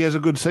think if he has a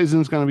good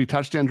season, it's going to be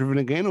touchdown driven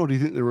again, or do you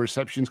think the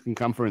receptions can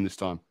come for him this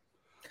time?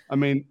 I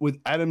mean, with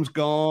Adams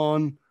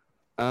gone,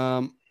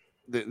 they're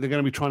going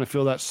to be trying to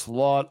fill that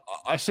slot.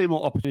 I see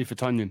more opportunity for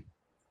Tonyan.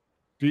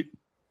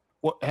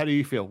 How do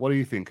you feel? What do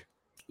you think?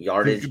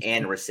 Yardage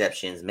and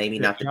receptions, maybe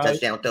not the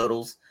touchdown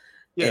totals.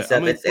 Yeah, and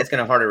stuff. It's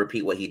going to hard to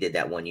repeat what he did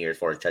that 1 year as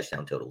far as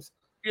touchdown totals.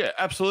 Yeah,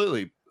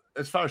 absolutely.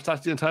 As far as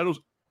touchdown totals,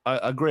 I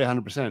agree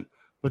 100%.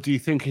 But do you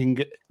think he can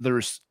get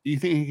you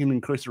think he can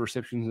increase the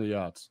receptions and the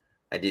yards?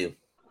 I do.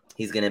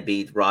 He's going to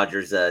be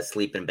Rodgers'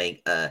 sleeping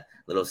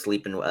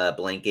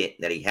blanket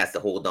that he has to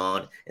hold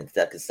on and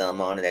stuck his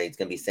thumb on, and that he's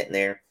going to be sitting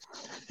there.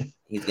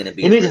 He's going to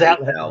be. He needs an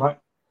outlet, right?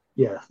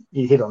 Yeah,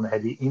 you hit on the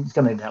head. He's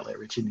going to need an outlet,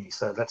 Rich, isn't he?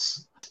 So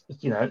that's,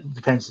 it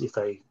depends if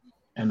they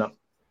end up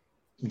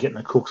getting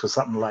the Cooks or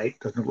something late.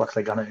 Doesn't look like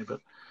they're going to, but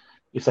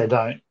if they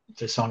don't, if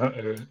they sign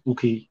a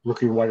rookie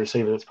wide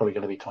receiver, that's probably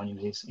going to be Tonyan.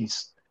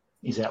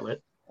 His outlet.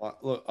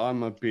 Look,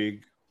 I'm a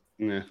big,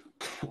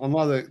 I'm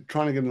either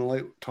trying to get an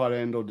elite tight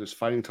end or just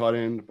fading tight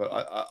end, but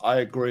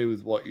I agree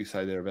with what you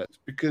say there about it.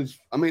 Because,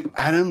 I mean,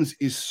 Adams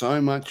is so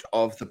much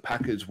of the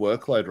Packers'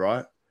 workload,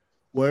 right?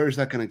 Where is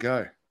that going to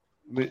go?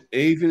 I mean,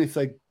 even if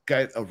they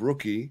get a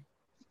rookie,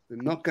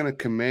 they're not going to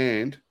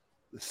command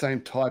the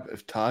same type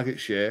of target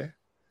share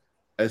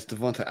as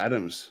Devonta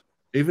Adams.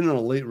 Even an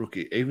elite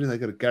rookie, even if they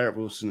got a Garrett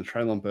Wilson and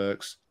Treylon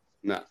Burks,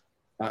 no.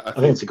 I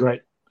think it's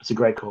a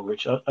great call,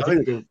 Rich. I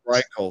think it's a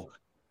great call.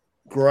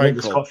 Great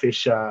call. Scott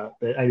Fish, the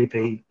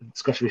ADP,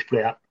 Scott Fish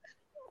put out,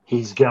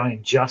 he's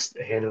going just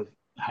ahead of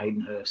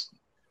Hayden Hurst.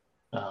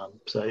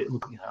 So,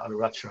 I'd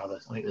much rather.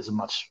 I think there's a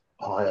much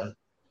higher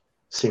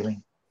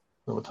ceiling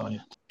for what Tonyan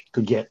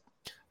could get.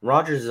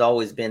 Rodgers has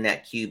always been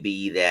that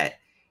QB that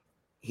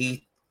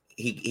he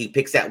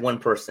picks that one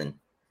person,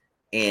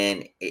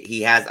 and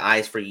he has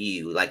eyes for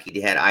you, like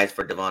he had eyes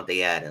for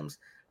Devontae Adams.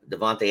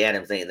 Devontae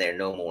Adams ain't there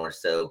no more.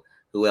 So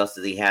who else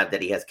does he have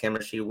that he has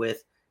chemistry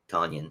with?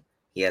 Tonyan.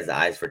 He has the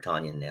eyes for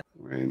Tonyan now.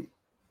 I mean,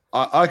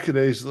 I could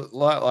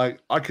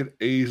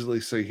easily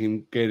see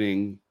him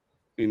getting,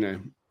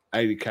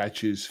 80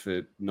 catches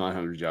for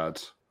 900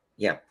 yards.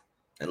 Yeah,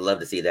 I'd love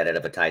to see that out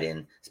of a tight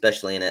end,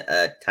 especially in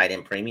a tight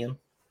end premium.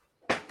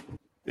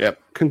 Yep,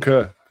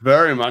 concur.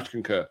 Very much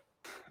concur.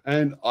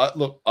 And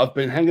I've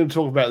been hanging to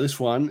talk about this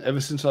one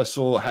ever since I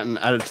saw Hatton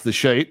added to the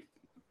sheet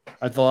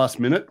at the last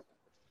minute.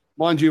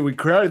 Mind you, we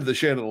created the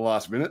sheet at the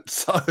last minute,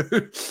 so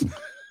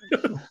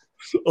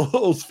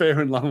all's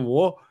fair in love and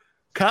war.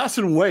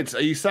 Carson Wentz,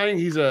 are you saying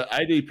he's a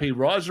ADP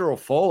riser or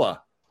faller?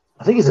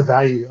 I think he's a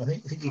value. I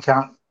think he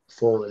can't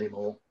fall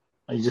anymore.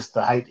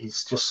 The hate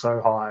is just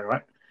so high,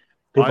 right?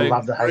 People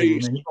love the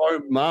hate.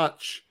 So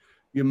much.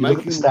 You're you making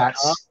look at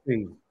the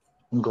stats.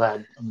 I'm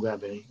glad,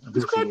 Benny.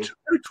 He's got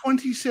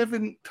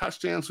 27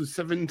 touchdowns with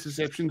 7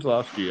 interceptions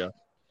last year.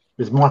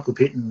 There's Michael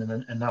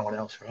Pittman and no one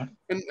else, right?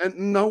 And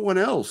no one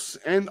else.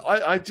 And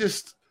I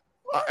just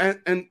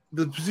and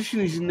the position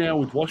he's in now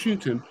with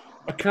Washington,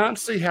 I can't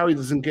see how he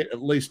doesn't get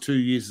at least 2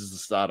 years as a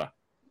starter.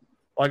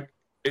 Like,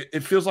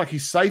 it feels like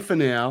he's safer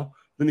now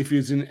than if he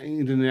was in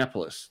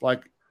Indianapolis.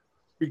 Like,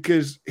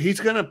 because he's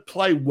going to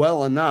play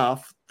well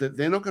enough that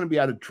they're not going to be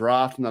able to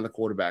draft another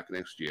quarterback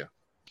next year.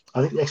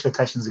 I think the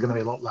expectations are going to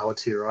be a lot lower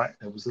too, right?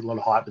 There was a lot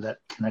of hype with that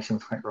connection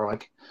with Frank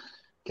Reich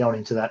going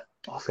into that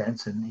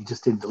offense, and he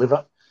just didn't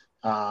deliver.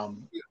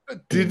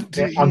 Did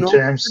he on not?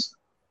 terms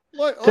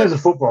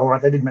of football,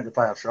 right? They didn't make the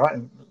playoffs, right?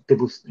 And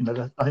people,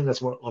 I think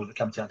that's what a lot of it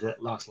comes down to.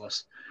 That last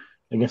loss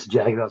against the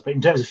Jaguars, but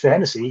in terms of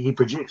fantasy, he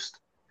produced.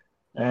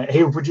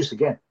 He will produce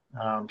again.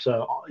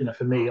 So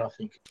for me, I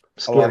think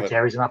Scary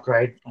Terry's an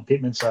upgrade on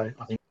Pittman. So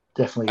I think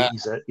definitely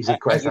he's a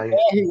great value.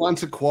 He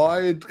once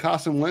acquired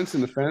Carson Wentz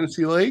in the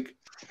fantasy league,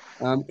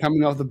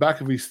 coming off the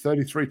back of his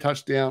 33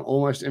 touchdown,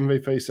 almost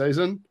MVP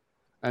season,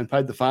 and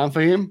paid the farm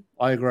for him.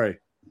 I agree.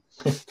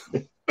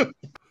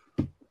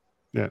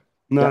 Yeah.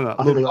 No.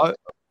 Look,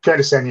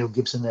 Curtis Samuel,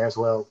 Gibson there as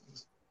well.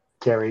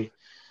 Terry.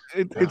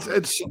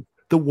 It's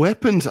the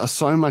weapons are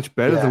so much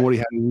better than what he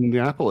had in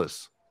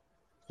Indianapolis.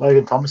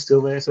 Logan Thomas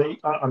still there, so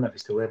I don't know if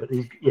he's still there, but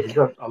he's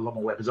got a lot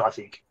more weapons, I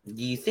think. Do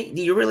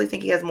you really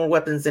think he has more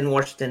weapons in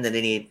Washington than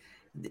any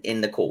in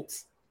the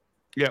Colts?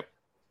 Yep.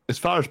 As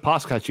far as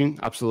pass catching,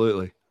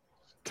 absolutely.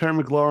 Terry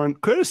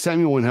McLaurin, Curtis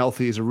Samuel, when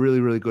healthy, is a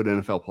really, really good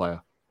NFL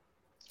player.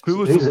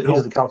 Who's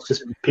the Colts?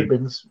 Just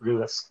Pittman's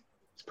really. That's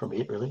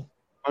probably it, really.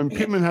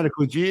 Pittman had a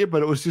good year,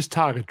 but it was just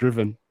target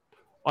driven.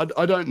 I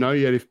don't know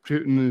yet if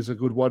Pittman is a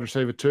good wide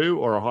receiver 2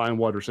 or a high-end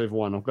wide receiver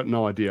 1. I've got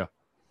no idea.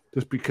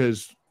 Just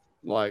because,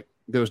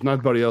 there was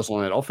nobody else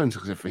on that offense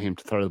except for him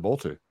to throw the ball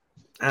to.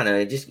 I don't know.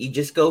 You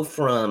just go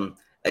from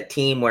a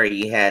team where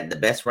you had the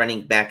best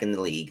running back in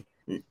the league.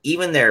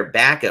 Even their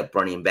backup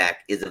running back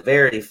is a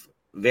very,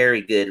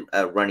 very good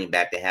running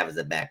back to have as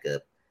a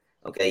backup.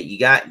 Okay, you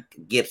got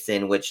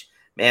Gibson, which,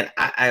 man,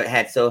 I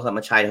had so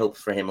much high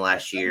hopes for him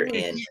last year.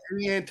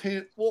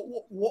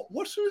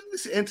 What's with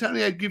this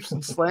Antonio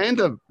Gibson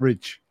slander,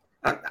 Rich?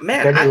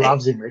 Man, Benny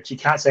loves him, Rich. You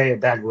can't say a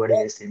bad word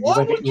against him. You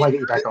might get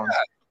you back on.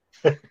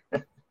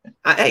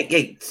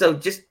 Hey, so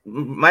just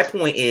my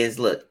point is,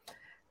 look,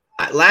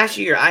 last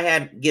year I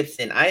had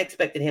Gibson. I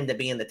expected him to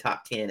be in the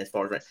top 10 as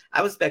far as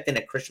I was expecting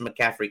a Christian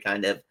McCaffrey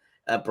kind of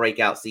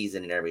breakout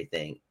season and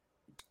everything.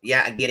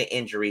 Yeah, I get it.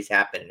 Injuries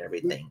happen and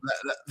everything.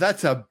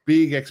 That's a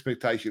big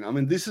expectation. I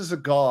mean, this is a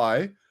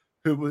guy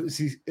who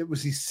it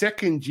was his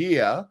second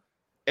year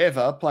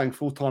ever playing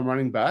full-time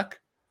running back,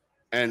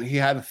 and he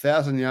had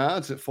 1,000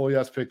 yards at 4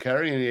 yards per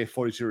carry, and he had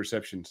 42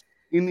 receptions.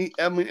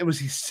 It was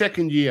his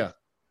second year.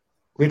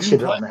 Rich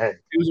hit it on the head.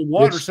 He was a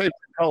wide receiver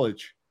in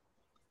college.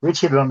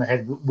 Rich hit it on the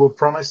head. We're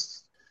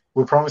promised a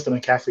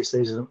McCaffrey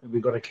season. We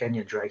got a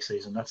Kenyon Drake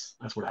season. That's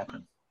what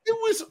happened. It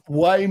was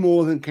way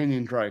more than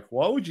Kenyon Drake.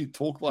 Why would you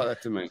talk like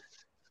that to me?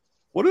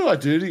 What did I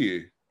do to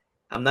you?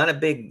 I'm not a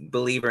big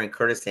believer in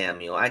Curtis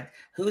Samuel.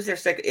 Who's their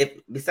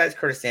second? Besides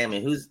Curtis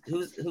Samuel, who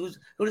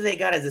do they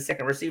got as a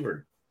second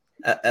receiver?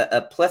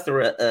 A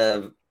plethora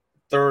of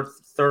third,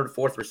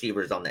 fourth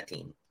receivers on that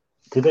team.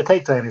 Did they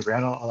take Daniel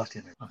Brown? I like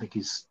Daniel. I think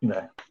he's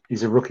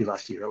a rookie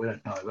last year. Right? We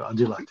don't know, but I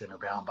do like Daniel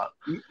Brown. But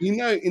in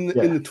the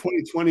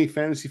 2020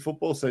 fantasy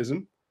football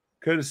season,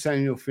 Curtis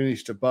Samuel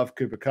finished above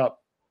Cooper Kupp.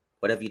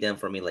 What have you done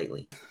for me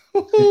lately?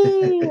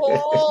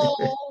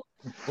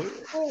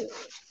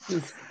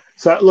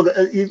 So look,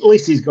 at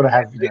least he's got to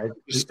have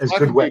as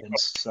good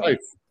weapons. So,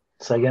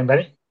 say again,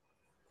 Benny.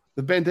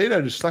 The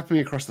Bandito just slapped me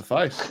across the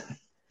face.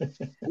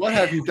 What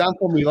have you done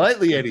for me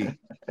lately, Eddie?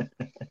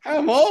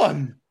 Come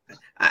on.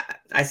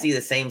 I see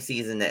the same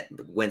season that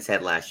Wentz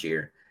had last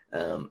year.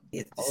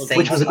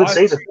 Which was a good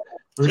season.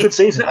 It was a good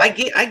season. I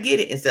get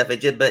it and stuff.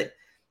 But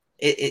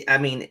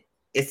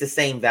it's the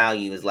same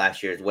value as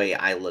last year's way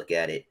I look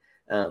at it.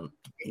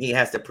 He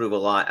has to prove a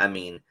lot. I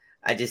mean,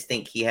 I just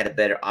think he had a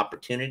better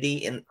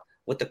opportunity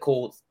with the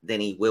Colts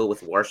than he will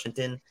with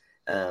Washington.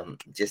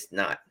 Just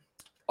not.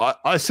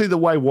 I see the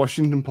way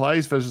Washington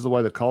plays versus the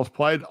way the Colts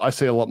played. I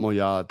see a lot more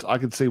yards. I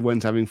could see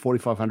Wentz having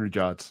 4,500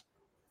 yards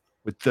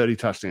with 30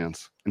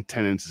 touchdowns and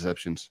 10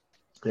 interceptions.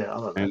 Yeah, I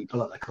like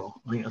that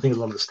call. I think a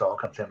lot of the style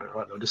comes down to it,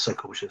 right? They're just so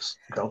cautious.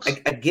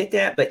 I get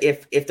that, but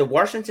if the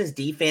Washington's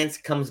defense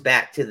comes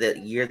back to the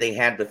year they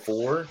had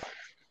before,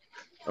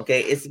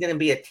 okay, it's going to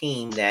be a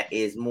team that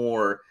is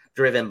more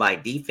driven by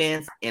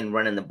defense and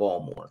running the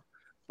ball more.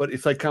 But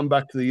if they come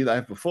back to the year they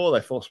had before,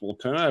 they force more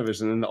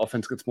turnovers, and then the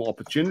offense gets more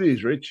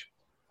opportunities, Rich.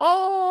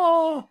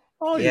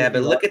 Yeah,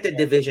 but look at the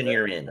division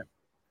you're in.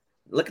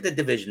 Look at the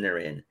division they're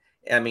in.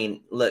 I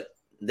mean, look,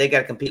 they got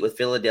to compete with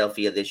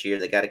Philadelphia this year.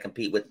 They got to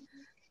compete with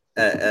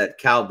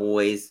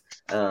Cowboys,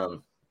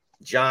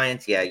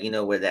 Giants. Yeah, you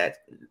know where they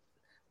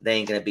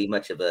ain't going to be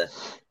much of a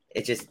 –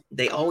 it's just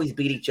they always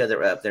beat each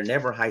other up. They're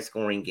never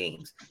high-scoring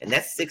games. And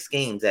that's 6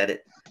 games at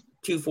it,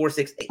 2, 4,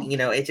 6. You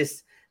know, it's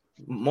just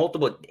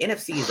multiple –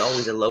 NFC is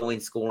always a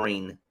low-end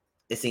scoring –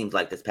 it seems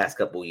like this past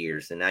couple of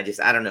years. And I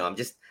don't know. I'm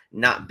just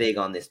not big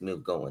on this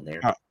move going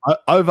there.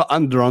 Over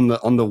under on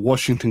the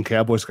Washington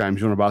Cowboys games.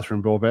 You want a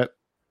bathroom brawl bet?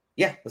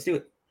 Yeah, let's do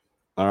it.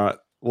 All right.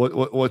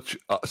 What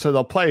so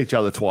they'll play each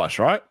other twice,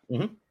 right?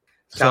 Mm-hmm.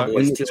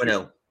 Cowboys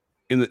 2-0.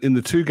 In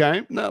the 2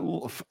 game?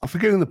 No, I'm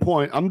forgetting the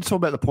point. I'm talking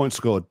about the points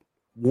scored.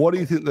 What do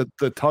you think that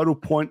the total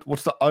point?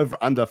 What's the over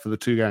under for the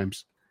 2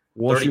 games?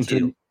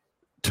 Washington.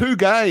 2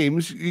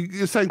 games.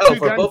 You're saying Oh, 2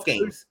 for games? both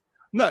games.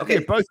 No, Okay. yeah,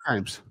 both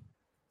games.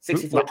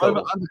 64 Over,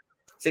 total. under.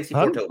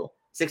 64 Huh? total.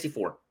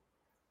 64.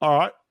 All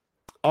right.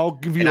 I'll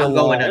give you And a I'm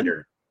going line.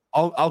 under.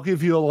 I'll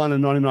give you a line of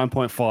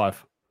 99.5.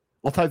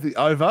 I'll take the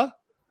over.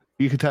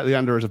 You can take the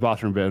under as a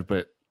bathroom bed,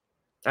 but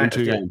All in right, 2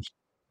 let's do it. games.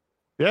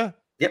 Yeah?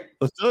 Yep.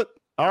 Let's do it.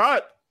 All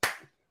right.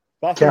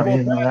 Count me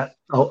in on that.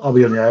 I'll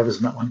be on the overs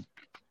in that one.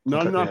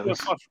 I'll take the overs.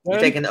 99.5. You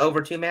taking the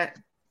over too, Matt?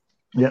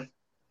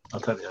 I'll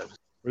take the overs.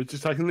 We're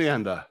just taking the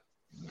under.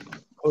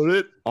 Put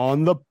it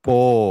on the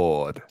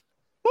board.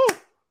 Woo!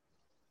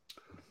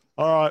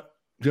 All right,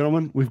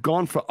 gentlemen, we've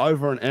gone for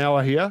over an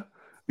hour here.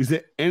 Is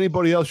there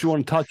anybody else you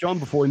want to touch on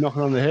before we knock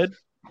it on the head?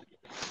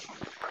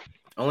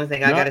 Only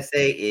thing I No. got to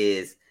say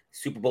is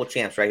Super Bowl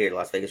champs right here,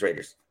 Las Vegas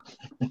Raiders.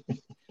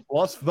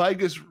 Las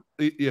Vegas,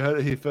 you heard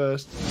it here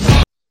first.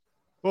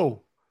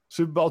 Oh,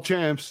 Super Bowl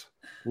champs,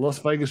 Las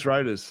Vegas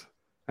Raiders.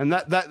 And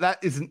that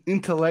is an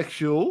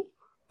intellectual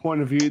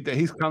point of view that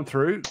he's come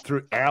through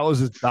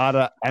hours of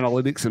data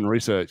analytics and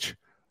research,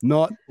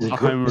 not He's a a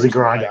home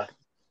grinder.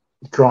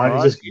 All right?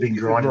 He's just been He's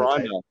a grinding.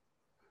 grinder.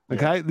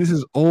 Okay, this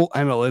is all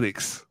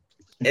analytics.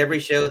 Every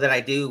show that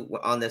I do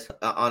on this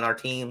on our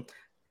team,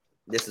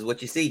 this is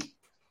what you see.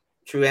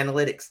 True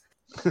analytics.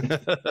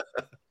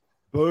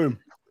 Boom.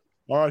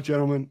 All right,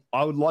 gentlemen.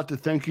 I would like to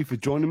thank you for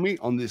joining me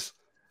on this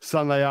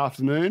Sunday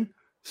afternoon,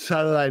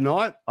 Saturday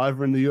night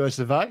over in the US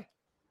of A.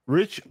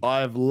 Rich,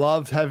 I've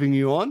loved having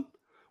you on.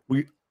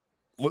 We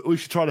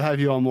should try to have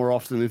you on more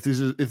often if this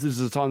is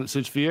a time that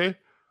suits for you.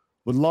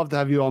 Would love to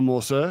have you on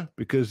more, sir,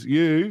 because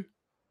you,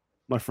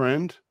 my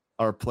friend,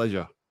 are a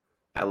pleasure.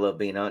 I love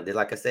being on.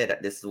 Like I said,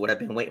 this is what I've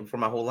been waiting for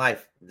my whole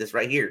life. This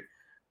right here.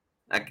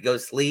 I could go to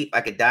sleep.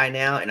 I could die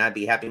now, and I'd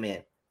be a happy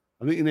man.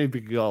 I think you need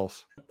big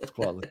goals. That's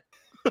quietly.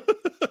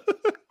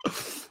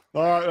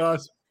 All right,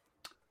 guys.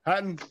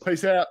 Hatton,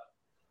 peace out.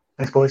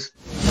 Thanks, boys.